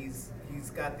technology. He's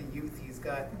got the youth. He's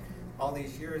got all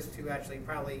these years to actually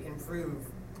probably improve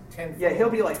 10. Yeah, he'll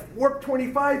be like, warp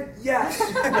 25, yes!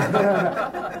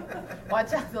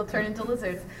 Watch out, they'll turn into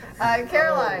lizards.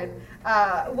 Caroline,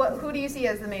 who do you see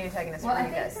as the main antagonist for you guys? I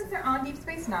think since they're on Deep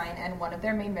Space Nine, and one of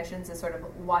their main missions is sort of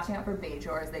watching out for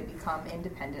Bajor as they become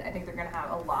independent, I think they're going to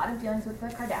have a lot of dealings with the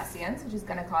Cardassians, which is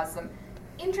going to cause some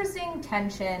interesting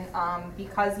tension,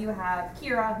 because you have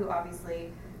Kira, who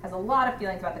obviously has a lot of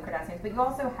feelings about the Cardassians, but you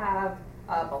also have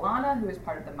B'Elanna, who is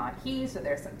part of the Maquis, so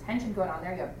there's some tension going on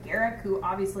there. You have Garak, who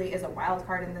obviously is a wild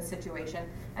card in this situation.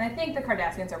 And I think the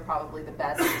Cardassians are probably the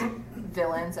best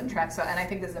villains of Trek, and I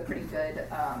think this is a pretty good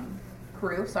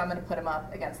crew, so I'm going to put them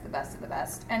up against the best of the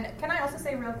best. And can I also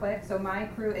say real quick, so my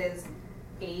crew is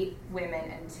 8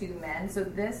 women and 2 men, so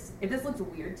this, if this looks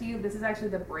weird to you, this is actually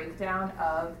the breakdown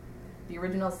of the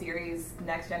original series,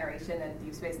 Next Generation, and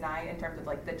Deep Space Nine in terms of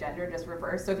like the gender, just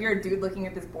reversed. So if you're a dude looking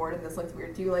at this board and this looks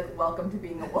weird to you, like, welcome to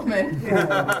being a woman.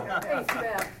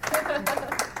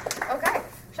 Okay,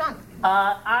 Sean.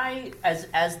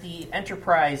 As the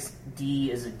Enterprise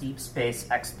D is a deep space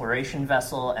exploration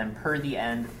vessel, and per the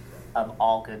end of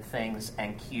all good things,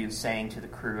 and Q saying to the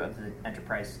crew of the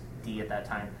Enterprise D at that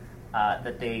time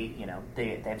that they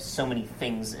have so many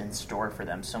things in store for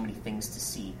them, so many things to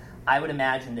see. I would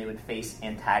imagine they would face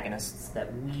antagonists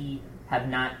that we have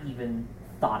not even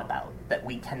thought about, that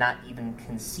we cannot even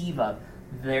conceive of.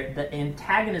 The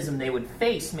antagonism they would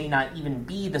face may not even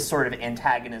be the sort of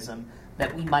antagonism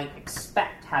that we might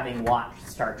expect having watched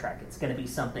Star Trek. It's going to be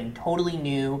something totally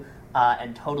new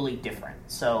and totally different.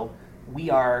 So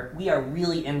we are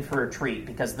really in for a treat,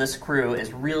 because this crew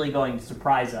is really going to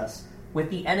surprise us with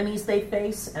the enemies they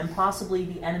face and possibly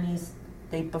the enemies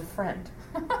they befriend.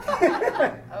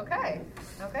 Okay,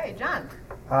 John.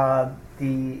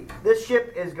 This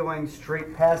ship is going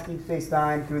straight past Deep Space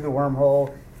Nine through the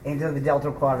wormhole into the Delta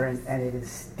Quadrant, and it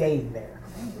is staying there.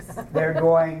 Nice. They're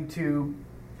going to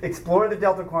explore the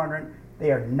Delta Quadrant.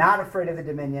 They are not afraid of the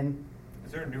Dominion.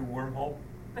 Is there a new wormhole?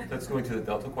 That's going to the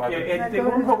Delta Yeah, Quadrant? and the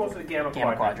wormhole goes to the Gamma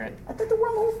Quadrant. I thought the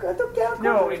wormhole got the Gamma Quadrant.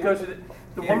 No, it goes to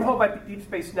the wormhole by Deep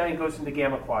Space Nine goes into the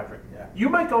Gamma Quadrant. You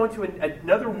might go into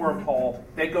another wormhole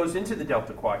that goes into the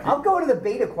Delta Quadrant. I'll go to the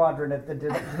Beta Quadrant if the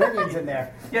Dominion's in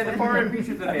there. Yeah, the far end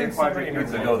reaches the I Beta think Quadrant. somebody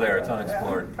needs to go there. It's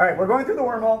unexplored. All right, we're going through the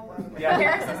wormhole. Yeah.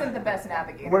 Harris isn't the best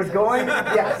navigator. We're so going.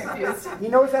 I'm Yes, confused. he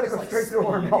knows how to go straight through the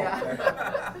wormhole.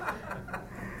 Yeah.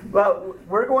 Well,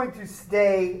 we're going to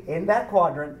stay in that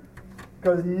quadrant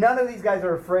because none of these guys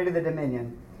are afraid of the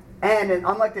Dominion. And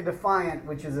unlike the Defiant,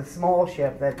 which is a small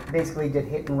ship that basically did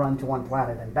hit and run to one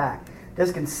planet and back,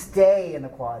 this can stay in the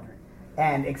quadrant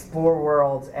and explore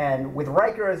worlds. And with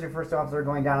Riker as your first officer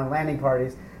going down on landing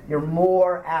parties, you're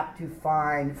more apt to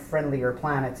find friendlier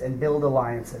planets and build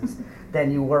alliances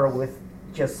than you were with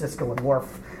just Sisko and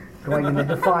Worf going in the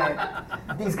Defiant.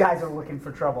 These guys are looking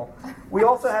for trouble. We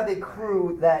also have a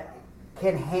crew that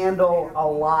can handle a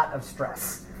lot of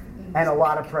stress and a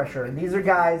lot of pressure. And these are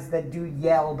guys that do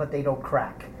yell, but they don't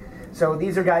crack. So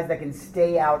these are guys that can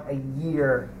stay out a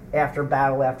year after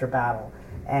battle,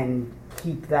 and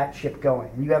keep that ship going.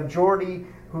 And you have Geordi,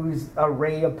 who's a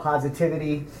ray of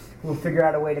positivity, who will figure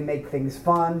out a way to make things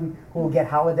fun, who will get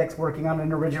holodecks working on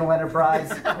an original Enterprise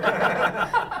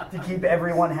to keep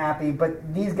everyone happy.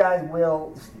 But these guys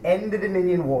will end the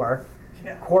Dominion War.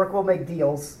 Quark will make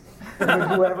deals with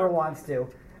whoever wants to.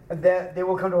 They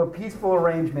will come to a peaceful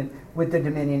arrangement with the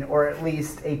Dominion, or at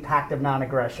least a pact of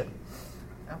non-aggression.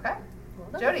 Okay.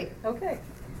 Jody. Okay.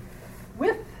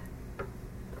 With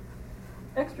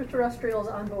extraterrestrials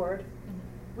on board,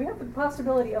 we have the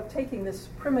possibility of taking this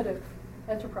primitive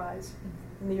Enterprise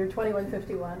in the year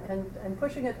 2151 and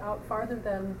pushing it out farther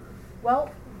than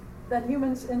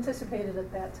humans anticipated at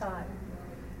that time.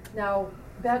 Now,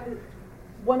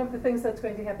 one of the things that's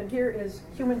going to happen here is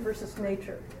human versus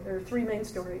nature. There are three main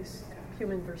stories: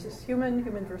 human versus human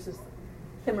versus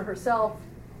him or herself,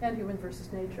 and human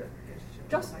versus nature.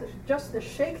 Just the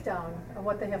shakedown of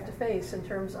what they have to face in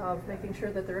terms of making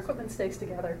sure that their equipment stays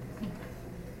together.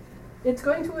 It's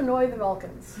going to annoy the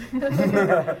Vulcans.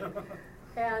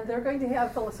 And they're going to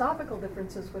have philosophical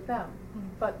differences with them.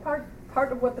 But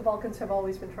part of what the Vulcans have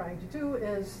always been trying to do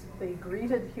is they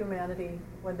greeted humanity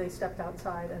when they stepped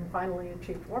outside and finally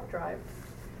achieved warp drive.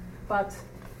 But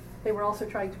they were also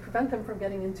trying to prevent them from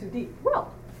getting in too deep.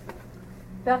 Well,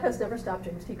 that has never stopped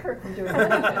James T. Kirk from doing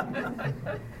anything.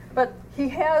 But he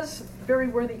has very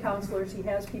worthy counselors. He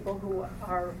has people who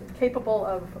are capable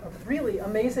of really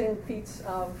amazing feats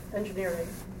of engineering.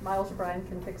 Miles O'Brien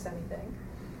can fix anything,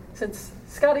 since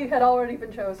Scotty had already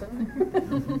been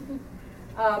chosen.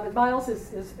 But Miles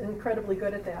is incredibly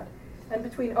good at that. And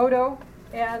between Odo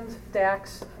and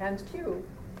Dax and Q,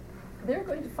 they're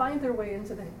going to find their way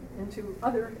into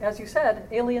other, as you said,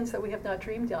 aliens that we have not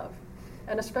dreamed of.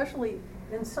 And especially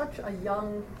in such a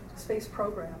young space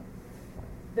program,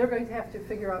 they're going to have to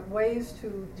figure out ways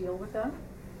to deal with them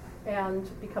and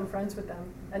become friends with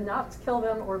them and not kill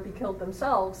them or be killed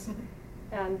themselves.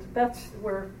 And that's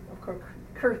where, of course,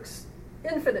 Kirk's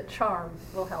infinite charm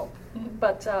will help.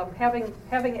 But having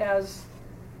as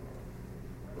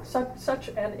such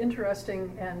an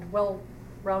interesting and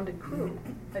well-rounded crew,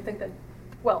 I think that,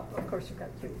 well, of course you've got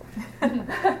Q.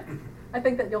 I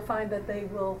think that you'll find that they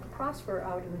will prosper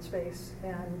out in space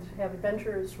and have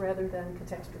adventures rather than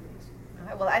catastrophes.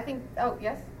 Well, I think, oh,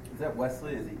 yes? Is that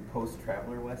Wesley? Is he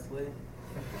post-traveler Wesley?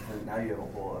 And now you have a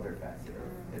whole other facet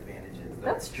of advantages.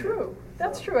 That's true.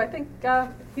 That's true. I think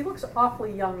he looks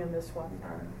awfully young in this one.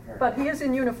 But he is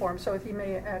in uniform, so he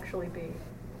may actually be.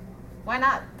 Why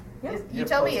not? Yeah. You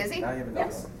tell me, is he?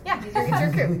 Yes. Yeah, he's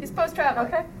your crew. He's post-traveler.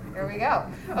 Okay. There we go.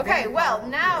 Okay, well,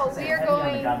 now we are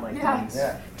going...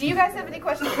 Do you guys have any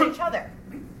questions for each other?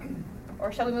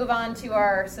 Or shall we move on to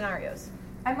our scenarios?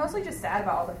 I'm mostly just sad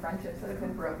about all the friendships that have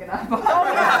been broken up. Oh,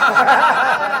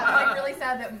 yeah. I'm like really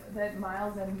sad that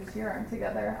Miles and Bashir aren't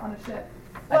together on a ship.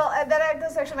 Well,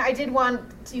 that's actually, I did want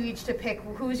you each to pick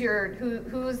who's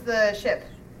the ship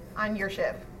on your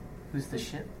ship. Who's the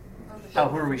ship? Oh,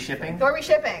 who are we shipping? Who are we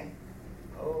shipping?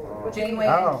 Janeway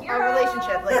and Kira. Our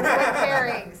relationship, like what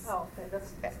pairings. Oh, okay,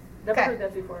 that's never heard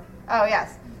that before. Oh,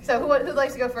 yes. So who'd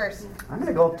like to go first? I'm going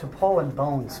to go to Paul and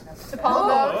Bones. To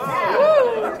Paul and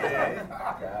Bones? Okay.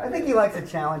 I think he likes a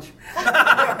challenge.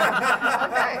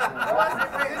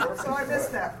 So I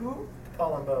missed that. Who?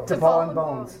 Paul and Bones. To Paul and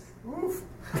Bones. Oof.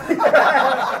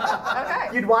 Okay.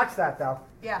 You'd watch that, though.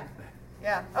 Yeah.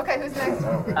 Yeah. Okay, who's next?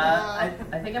 I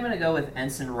think I'm gonna go with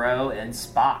Ensign Rowe and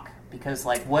Spock because,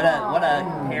 like, what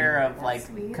a pair of like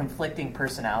conflicting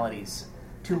personalities.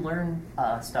 to learn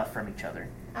stuff from each other.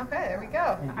 Okay, there we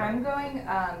go. I'm going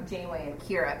Janeway and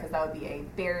Kira because that would be a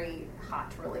very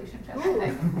hot relationship. I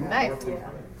think. Nice.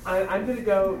 I'm going to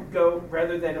go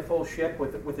rather than a full ship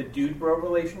with a dude bro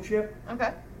relationship.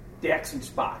 Okay. Dax and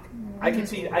Spock. I can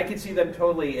see them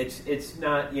totally. It's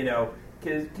not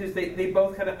because they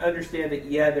both kind of understand that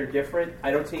they're different.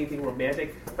 I don't see anything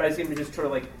romantic, but I see them just sort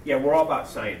of like we're all about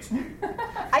science.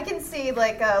 I can see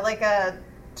like a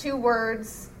 2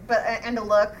 words. And a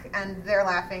look, and they're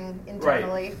laughing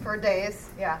internally for days.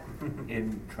 Yeah.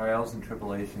 In Trials and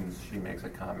Tribulations, she makes a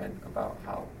comment about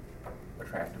how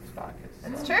attractive Spock is.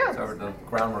 That's true. So the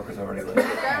groundwork is already laid. The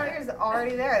groundwork is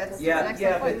already there. That's an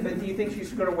excellent point. But do you think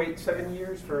she's going to wait 7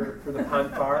 years for the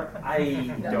Ponfar?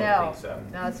 I don't think so.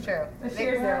 No, it's true.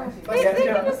 They But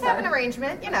can just have an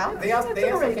arrangement, They also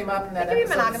came up in that They can be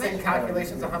episode monogamous. saying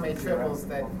calculations of how many triples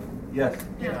that. Yes.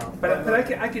 But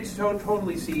I could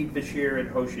totally see Bashir and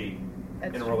Hoshi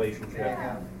in a relationship.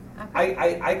 Yeah.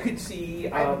 I could see.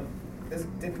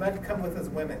 Did Mudd come with his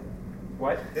women?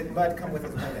 What? Did Mudd come with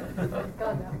his women?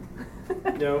 God,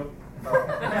 No.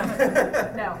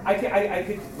 No. I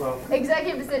could. Well.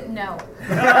 Executive said no.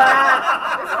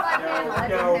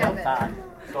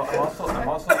 So I'm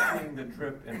also seeing the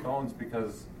trip in Bones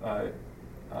because the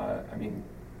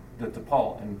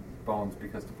DePaul in Bones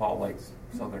because DePaul likes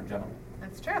Southern gentlemen.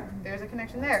 That's true. There's a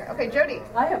connection there. Okay, Jody.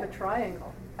 I have a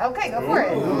triangle. Okay, go for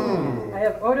it. I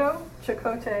have Odo,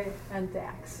 Chakotay, and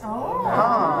Dax.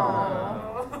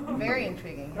 Oh. Very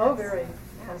intriguing. Oh, very.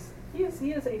 Yes.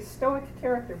 He is a stoic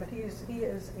character, but he is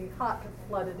a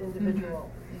hot-blooded individual.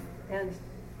 Mm-hmm. And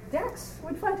Dax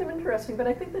would find him interesting, but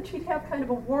I think that she'd have kind of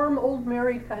a warm, old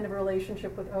married kind of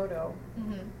relationship with Odo.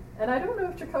 Mm-hmm. And I don't know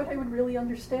if Chakotay would really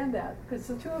understand that, because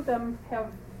the two of them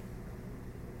have,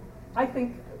 I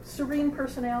think, serene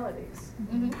personalities.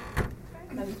 Mm-hmm.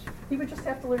 And he would just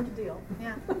have to learn to deal.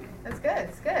 Yeah, that's good.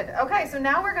 It's good. Okay, so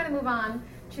now we're going to move on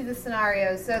to the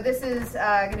scenarios. So this is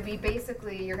going to be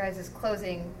basically your guys'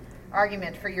 closing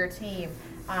argument for your team.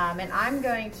 And I'm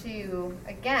going to,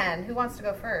 again, who wants to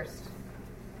go first?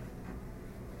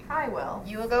 I will.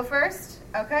 You will go first?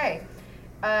 Okay.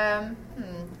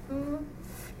 Who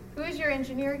is your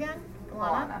engineer again?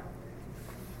 Alana?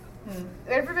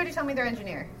 Everybody tell me their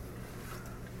engineer.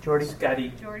 Jordy.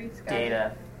 Scotty. Jordy. Scotty.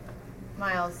 Data.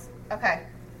 Miles. Okay.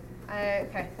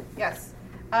 Okay. Yes.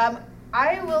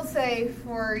 I will say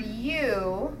for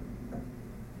you.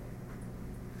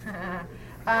 I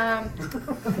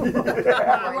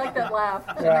like that laugh.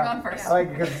 Should have gone first. I like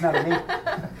it because it's not me.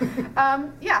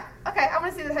 Yeah. Okay. I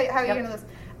want to see how you're gonna list.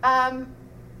 Oh,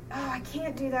 I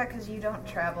can't do that because you don't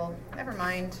travel. Never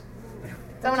mind.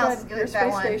 Someone else is good at that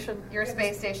one. Your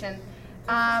space station.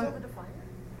 Yeah.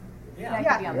 You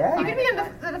can be on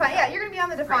the Defiant. Yeah, you're gonna be on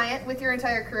the Defiant with your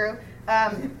entire crew.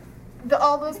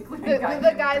 All those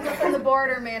the guys up on the board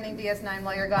are manning DS9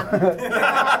 while you're gone.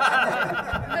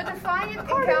 The Defiant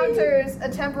encounters a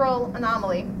temporal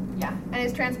anomaly. Yeah. And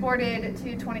is transported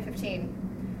to 2015,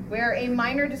 where a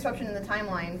minor disruption in the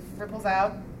timeline ripples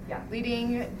out,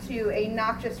 leading to a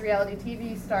noxious reality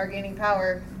TV star gaining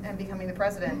power and becoming the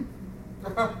president.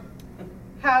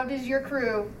 How does your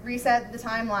crew reset the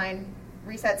timeline,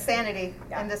 reset sanity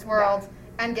in this world,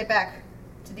 and get back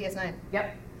to DS9?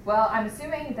 Yep. Well, I'm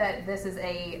assuming that this is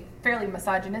a fairly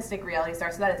misogynistic reality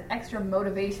star, so that is extra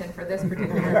motivation for this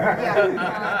particular.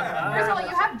 First of all,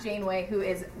 you have Janeway, who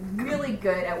is really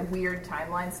good at weird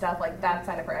timeline stuff. Like, that's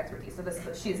kind of her expertise. So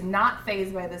she's not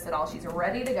fazed by this at all. She's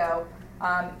ready to go.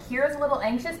 Kira's a little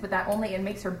anxious, but that only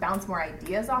makes her bounce more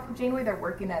ideas off of Janeway. They're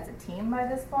working as a team by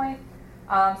this point.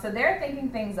 So they're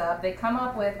thinking things up. They come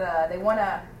up with they want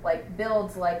to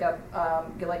build like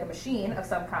a machine of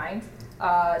some kind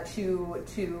to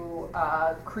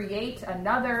create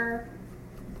another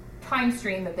time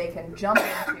stream that they can jump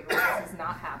into. This is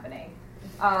not happening.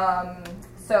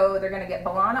 So they're going to get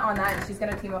B'Elanna on that, and she's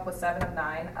going to team up with 7 of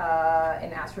 9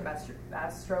 in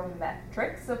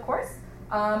astrometrics, of course.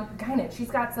 Guinan,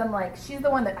 she's got some, she's the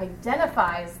one that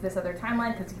identifies this other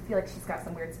timeline because you feel like she's got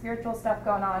some weird spiritual stuff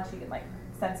going on. She can,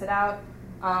 sense it out.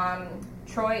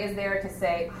 Troy is there to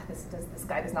say, this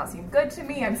guy does not seem good to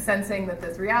me. I'm sensing that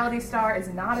this reality star is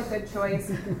not a good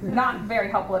choice. Not very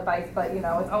helpful advice, but,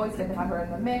 it's always good to have her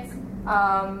in the mix.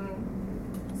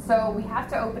 So we have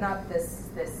to open up this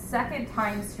second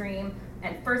time stream.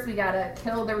 And first we gotta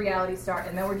kill the reality star,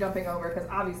 and then we're jumping over, because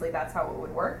obviously that's how it would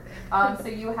work. So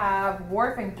you have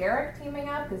Worf and Garrick teaming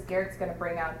up, because Garrick's gonna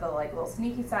bring out the little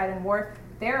sneaky side in Worf.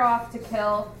 They're off to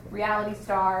kill reality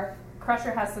star.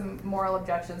 Crusher has some moral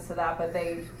objections to that, but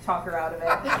they talk her out of it.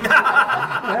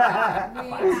 We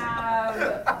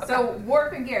have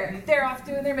Warp and Garrett. They're off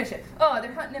doing their mission. Oh,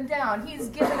 they're hunting him down. He's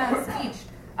giving a speech.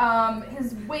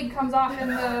 His wig comes off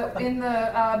in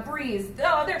the breeze.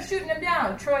 Oh, they're shooting him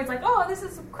down. Troy's like, oh, this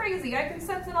is crazy. I can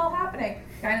sense it all happening.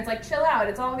 Guinan's like, chill out.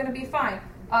 It's all gonna be fine.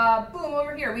 Boom,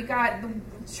 over here we got the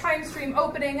time stream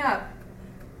opening up.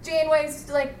 Janeway's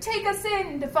like, take us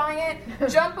in, Defiant.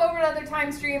 Jump over another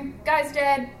time stream. Guy's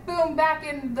dead. Boom, back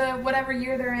in the whatever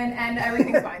year they're in, and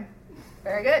everything's fine.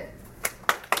 Very good.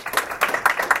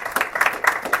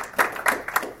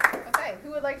 Okay, who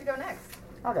would like to go next?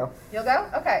 I'll go. You'll go?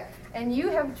 Okay. And you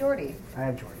have Geordi. I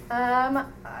have Geordi.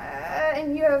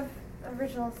 And you have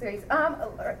original series.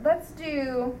 Let's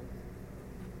do.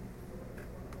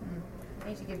 I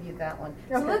need to give you that one.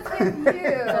 So let's give you.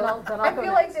 Then I'll I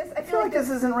feel like this. I feel like this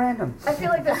isn't random. I feel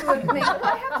like this would make. Well,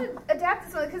 I have to adapt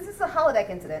this one because this is a holodeck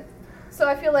incident. So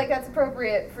I feel like that's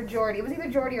appropriate for Geordi. It was either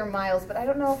Geordi or Miles, but I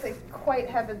don't know if they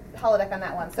quite have a holodeck on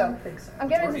that one. So I'm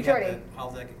getting into Geordi.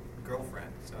 Holodeck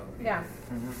girlfriend. So yeah.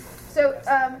 So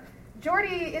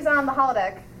Geordi is on the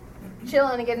holodeck,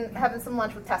 chilling and having some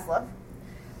lunch with Tesla.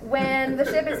 When the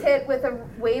ship is hit with a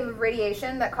wave of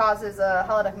radiation that causes a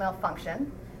holodeck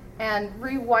malfunction and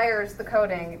rewires the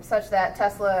coding such that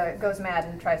Tesla goes mad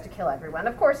and tries to kill everyone.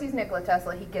 Of course, he's Nikola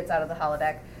Tesla. He gets out of the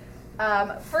holodeck.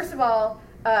 First of all,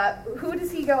 who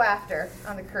does he go after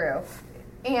on the crew?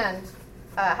 And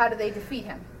how do they defeat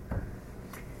him?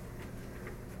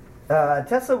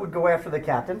 Tesla would go after the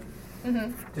captain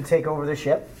to take over the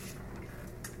ship.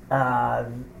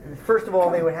 First of all,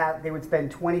 they would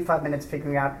spend 25 minutes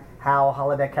figuring out how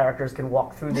holodeck characters can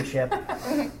walk through the ship,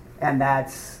 and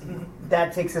that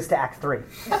takes us to Act 3.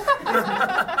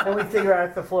 And we figure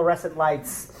out the fluorescent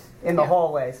lights in the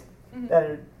hallways.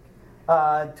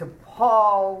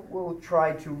 T'Pol will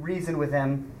try to reason with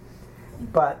him,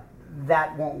 but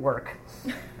that won't work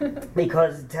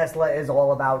because Tesla is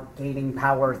all about gaining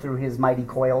power through his mighty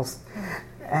coils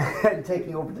and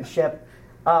taking over the ship.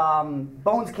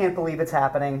 Bones can't believe it's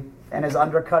happening and is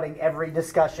undercutting every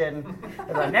discussion.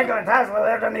 Like, Nikola Tesla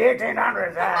lived in the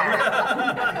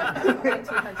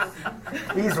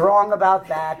 1800s. He's wrong about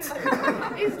that.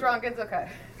 He's drunk. It's okay.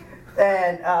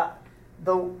 And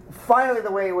finally,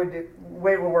 the way it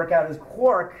would work out is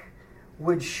Quark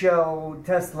would show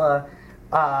Tesla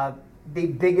the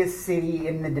biggest city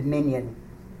in the Dominion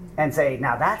and say,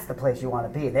 now that's the place you want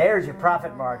to be. There's your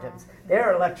profit margins.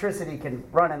 Their electricity can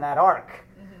run in that arc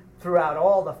throughout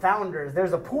all the founders.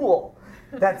 There's a pool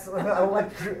that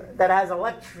has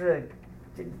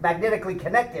magnetically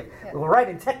connected. We'll write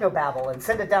in technobabble and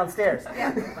send it downstairs.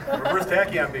 Reverse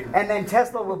tachyon beam. And then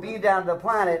Tesla will beam down to the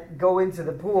planet, go into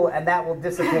the pool, and that will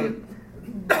dissipate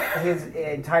his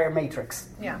entire matrix.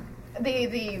 Yeah.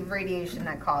 The radiation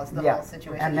that caused the whole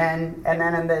situation. And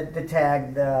then in the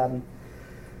tag,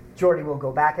 Geordi will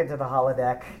go back into the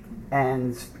holodeck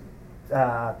and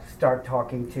start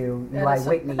talking to Eli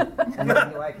Whitney. And they'll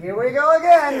be like, here we go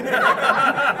again!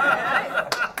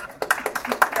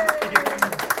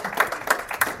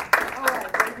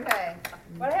 Okay.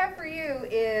 What I have for you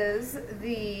is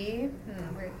the...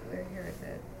 where here is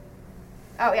it?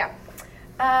 Oh, yeah.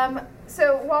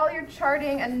 So while you're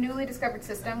charting a newly discovered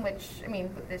system, which, I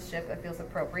mean, with this ship, that feels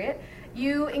appropriate,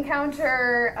 you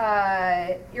encounter,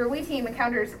 your Wii team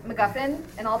encounters MacGuffin,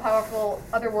 an all-powerful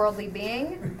otherworldly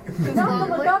being. Who's Not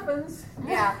the MacGuffins.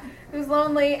 Yeah, who's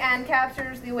lonely and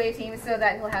captures the away team so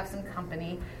that he'll have some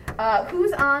company.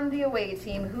 Who's on the away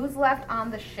team? Who's left on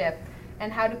the ship?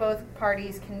 And how do both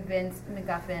parties convince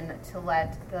MacGuffin to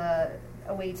let the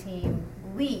away team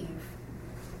leave?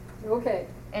 Okay.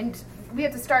 And we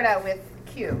have to start out with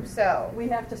Q, so. We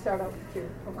have to start out with Q.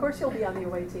 Of course you'll be on the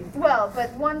away team. Well,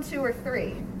 but 1, 2, or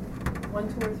 3.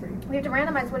 1, 2, or 3. We have to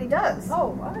randomize what he does.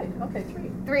 Oh, right. Okay,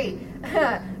 3. 3.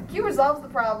 Q resolves the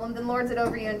problem, then lords it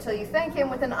over you until you thank him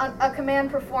with a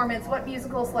command performance. What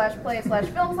musical /play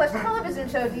 /film /television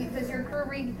show does your crew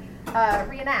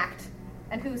reenact?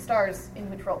 And who stars in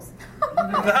which roles?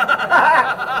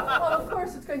 Well, of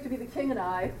course it's going to be the king and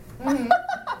I,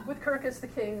 with Kirk as the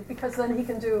king, because then he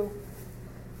can do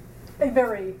a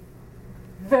very,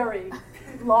 very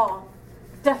long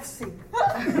death scene.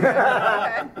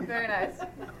 Okay, very nice.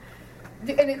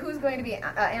 And who's going to be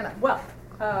Anna? Well,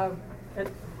 of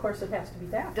course it has to be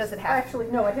that. Does it have?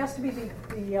 Actually, no, it has to be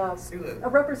a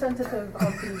representative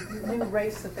of the new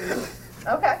race that they use.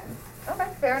 Okay.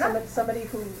 Okay, fair enough. Somebody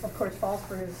who, of course, falls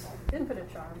for his infinite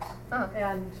charms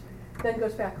and then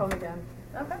goes back home again.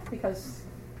 Okay. Because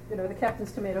the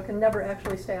captain's tomato can never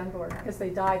actually stay on board because they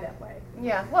die that way.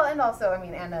 Yeah, well, and also, I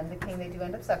mean, Anna and the king, they do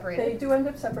end up separating. They do end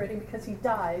up separating because he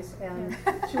dies, and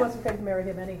she wasn't going to marry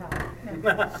him anyhow.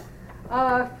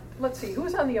 Let's see,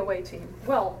 who's on the away team?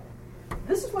 Well,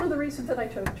 this is one of the reasons that I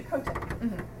chose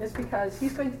Chakotay, is because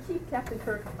he's going to keep Captain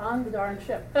Kirk on the darn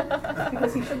ship,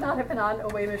 because he should not have been on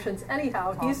away missions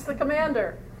anyhow. He's the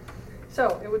commander.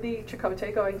 So it would be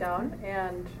Chakotay going down,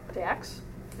 and Dax,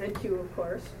 and Q, of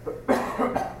course.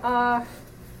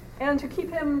 And to keep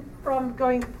him from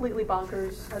going completely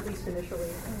bonkers, at least initially,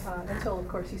 until, of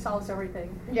course, he solves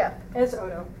everything. Yeah. As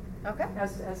Odo. Okay.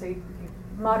 As a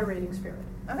moderating spirit.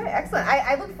 Okay, excellent.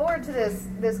 I look forward to this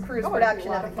cruise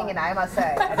production of The King and I must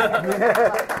say.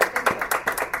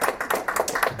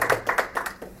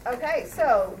 Okay,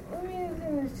 so let me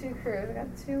do these 2 crews. I got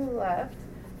 2 left.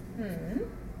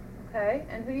 Okay,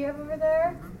 and who do you have over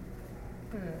there?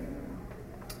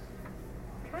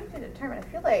 Trying to determine. I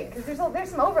feel like because there's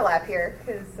some overlap here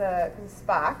because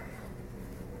Spock.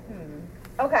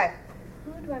 Okay.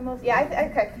 Who do I most? Yeah.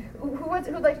 Okay.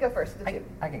 Who'd like to go first? I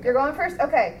can go. You're going first.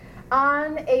 Okay.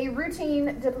 On a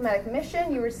routine diplomatic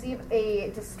mission, you receive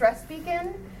a distress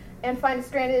beacon and find a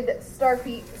stranded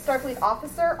Starfleet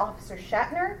officer, Officer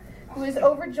Shatner, who is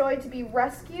overjoyed to be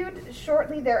rescued.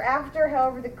 Shortly thereafter,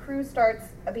 however, the crew starts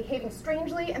behaving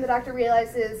strangely, and the Doctor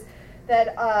realizes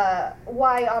that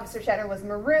why Officer Shatner was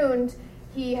marooned.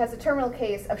 He has a terminal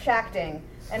case of shacting,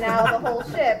 and now the whole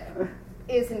ship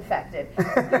is infected. Who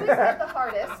is hit the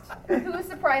hardest? Who is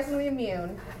surprisingly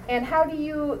immune? And how do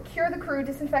you cure the crew,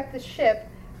 disinfect the ship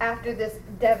after this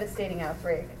devastating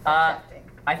outbreak of shacting?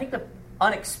 I think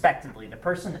unexpectedly, the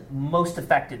person most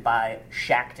affected by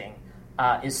shacting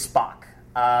is Spock.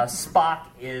 Spock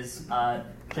is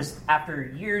just after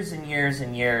years and years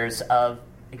and years of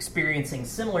experiencing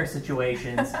similar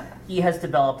situations, he has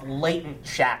developed latent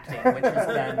shacting, which has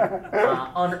been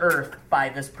unearthed by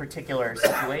this particular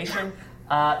situation.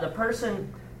 The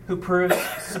person who proves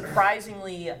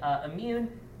surprisingly immune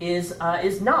is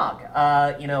Nog.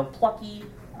 Plucky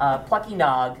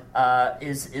Nog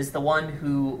is the one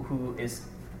who is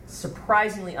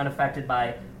surprisingly unaffected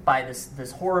by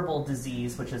this horrible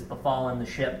disease which has befallen the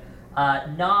ship.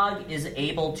 Nog is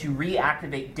able to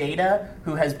reactivate Data,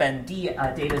 who has been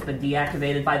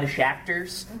deactivated by the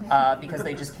Shakters because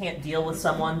they just can't deal with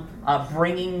someone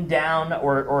bringing down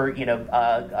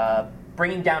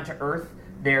bringing down to Earth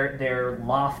their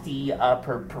lofty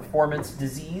performance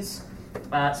disease,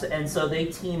 and so they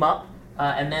team up,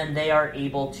 and then they are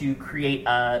able to create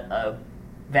a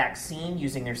vaccine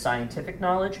using their scientific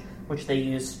knowledge, which they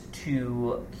use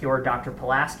to cure Dr.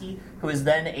 Pulaski, who is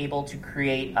then able to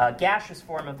create a gaseous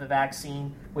form of the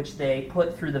vaccine, which they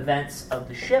put through the vents of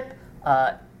the ship,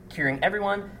 curing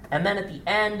everyone. And then at the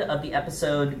end of the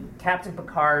episode, Captain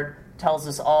Picard tells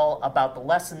us all about the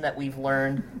lesson that we've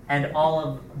learned, and all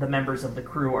of the members of the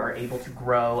crew are able to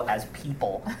grow as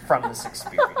people from this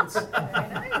experience.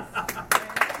 Very nice.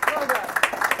 Well done.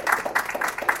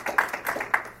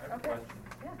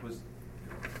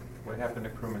 What happened to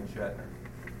crewman Shatner?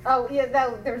 Oh, yeah,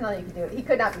 there was nothing you could do. He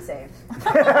could not be saved.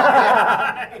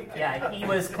 Yeah, he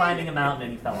was climbing a mountain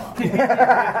and he fell off.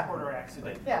 Reporter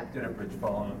accident. Yeah. Did a bridge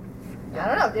fall on him? I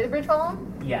don't know. Did a bridge fall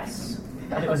on? Yes.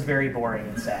 And it was very boring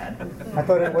and sad. I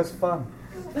thought it was fun.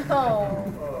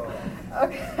 Oh.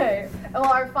 Okay. Well,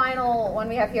 our final one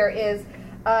we have here is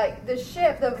the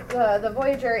ship, the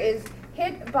Voyager, is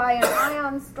hit by an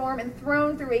ion storm and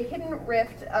thrown through a hidden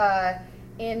rift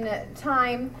in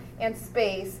time and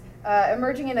space,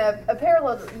 emerging in a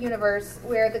parallel universe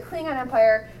where the Klingon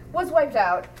Empire was wiped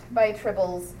out by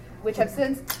Tribbles, which have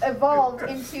since evolved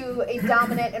into a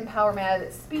dominant and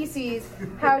power-mad species.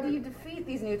 How do you defeat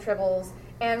these new Tribbles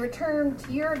and return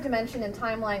to your dimension and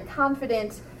timeline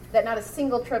confident that not a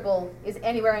single Tribble is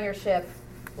anywhere on your ship,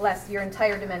 lest your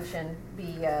entire dimension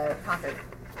be conquered?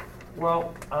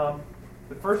 Well,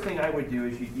 the first thing I would do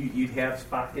is you'd have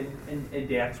Spock and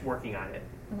Dax working on it,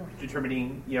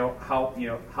 determining how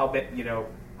bad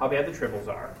the Tribbles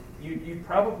are. You'd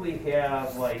probably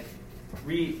have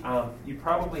you'd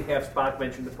probably have Spock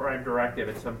mention the Prime Directive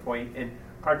at some point, and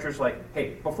Archer's like,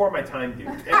 "Hey, before my time, dude.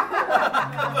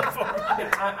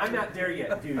 I'm not there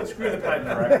yet, dude. Screw the Prime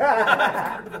Directive."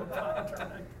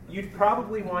 You'd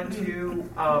probably want to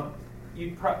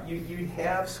you'd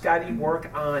have Scotty work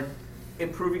on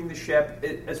improving the ship,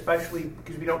 especially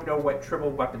because we don't know what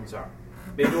Tribble weapons are.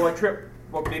 Maybe what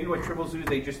Tribbles do,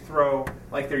 they just throw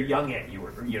like they're young at you,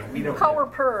 or we don't Power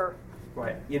per.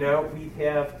 Right.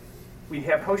 We'd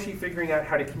have Hoshi figuring out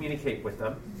how to communicate with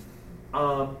them.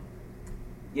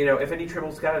 If any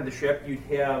Tribbles got on the ship, you'd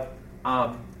have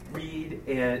Reed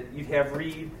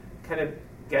kind of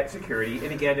get security.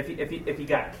 And again, if he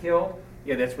got killed,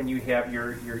 that's when you have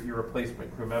your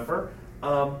replacement crew member.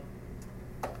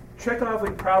 Chekhov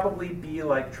would probably be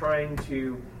like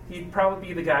he'd probably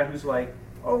be the guy who's like,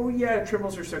 oh yeah,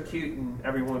 tribbles are so cute, and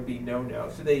everyone would be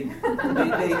no. So they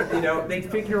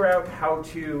figure out how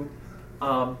to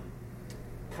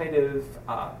kind of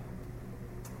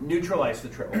neutralize the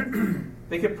tribble.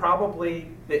 They could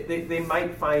probably they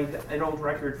might find an old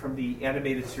record from the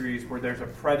animated series where there's a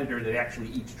predator that actually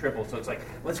eats tribble. So it's like,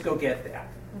 let's go get that.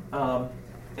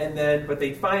 And then what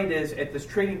they find is at this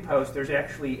trading post, there's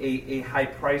actually a high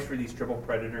price for these tribble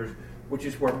predators, which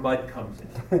is where Mud comes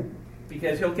in,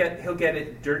 because he'll get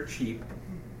it dirt cheap,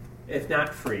 if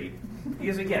not free,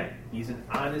 because again, he's an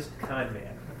honest con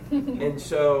man. And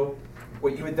so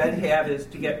what you would then have is,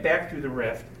 to get back through the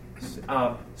rift,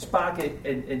 Spock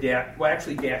and Dash, well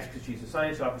actually Dash, because she's a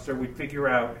science officer, would figure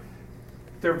out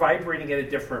they're vibrating at a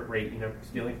different rate,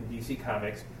 stealing from DC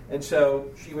Comics. And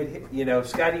so she would,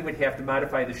 Scotty would have to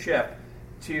modify the ship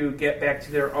to get back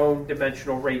to their own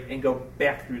dimensional rate and go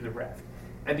back through the rift.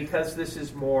 And because this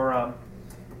is more,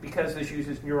 because this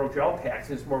uses neural gel packs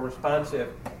and is more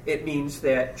responsive, it means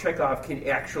that Chekhov can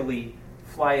actually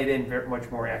fly it in very much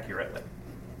more accurately.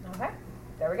 Okay,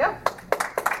 there we go.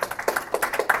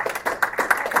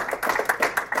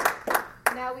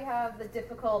 Now we have the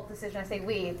difficult decision. I say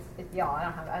we, it's y'all. I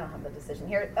don't have the decision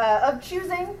here of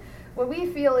choosing what we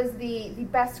feel is the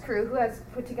best crew who has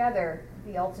put together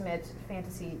the ultimate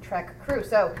fantasy Trek crew.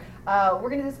 So we're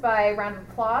going to do this by a round of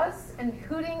applause and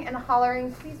hooting and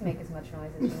hollering. Please make as much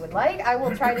noise as you would like. I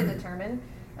will try to determine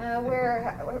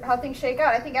how things shake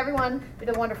out. I think everyone did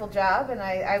a wonderful job, and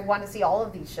I want to see all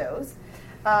of these shows.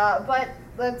 But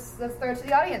let's throw it to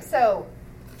the audience. So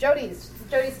Jody's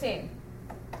team.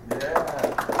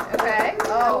 Yeah. Okay.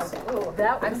 Oh, ooh.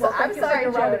 I'm sorry,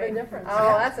 Jody.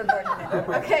 Oh, that's unfortunate.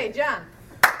 Okay, John.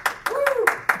 Woo!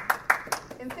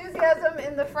 Enthusiasm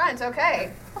in the front.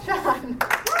 Okay, Sean.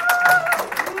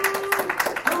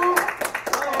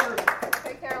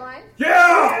 Okay, Caroline.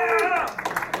 Yeah!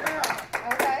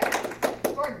 Okay,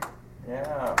 Gordon.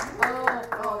 Yeah.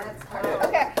 Oh, that's hard.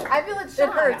 Okay, I feel it's Sean.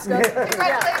 It hurts, doesn't it?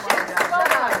 Congratulations. Well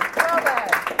done.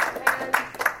 And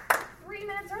 3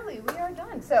 minutes early, we are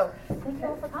done. So thank you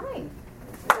all for coming.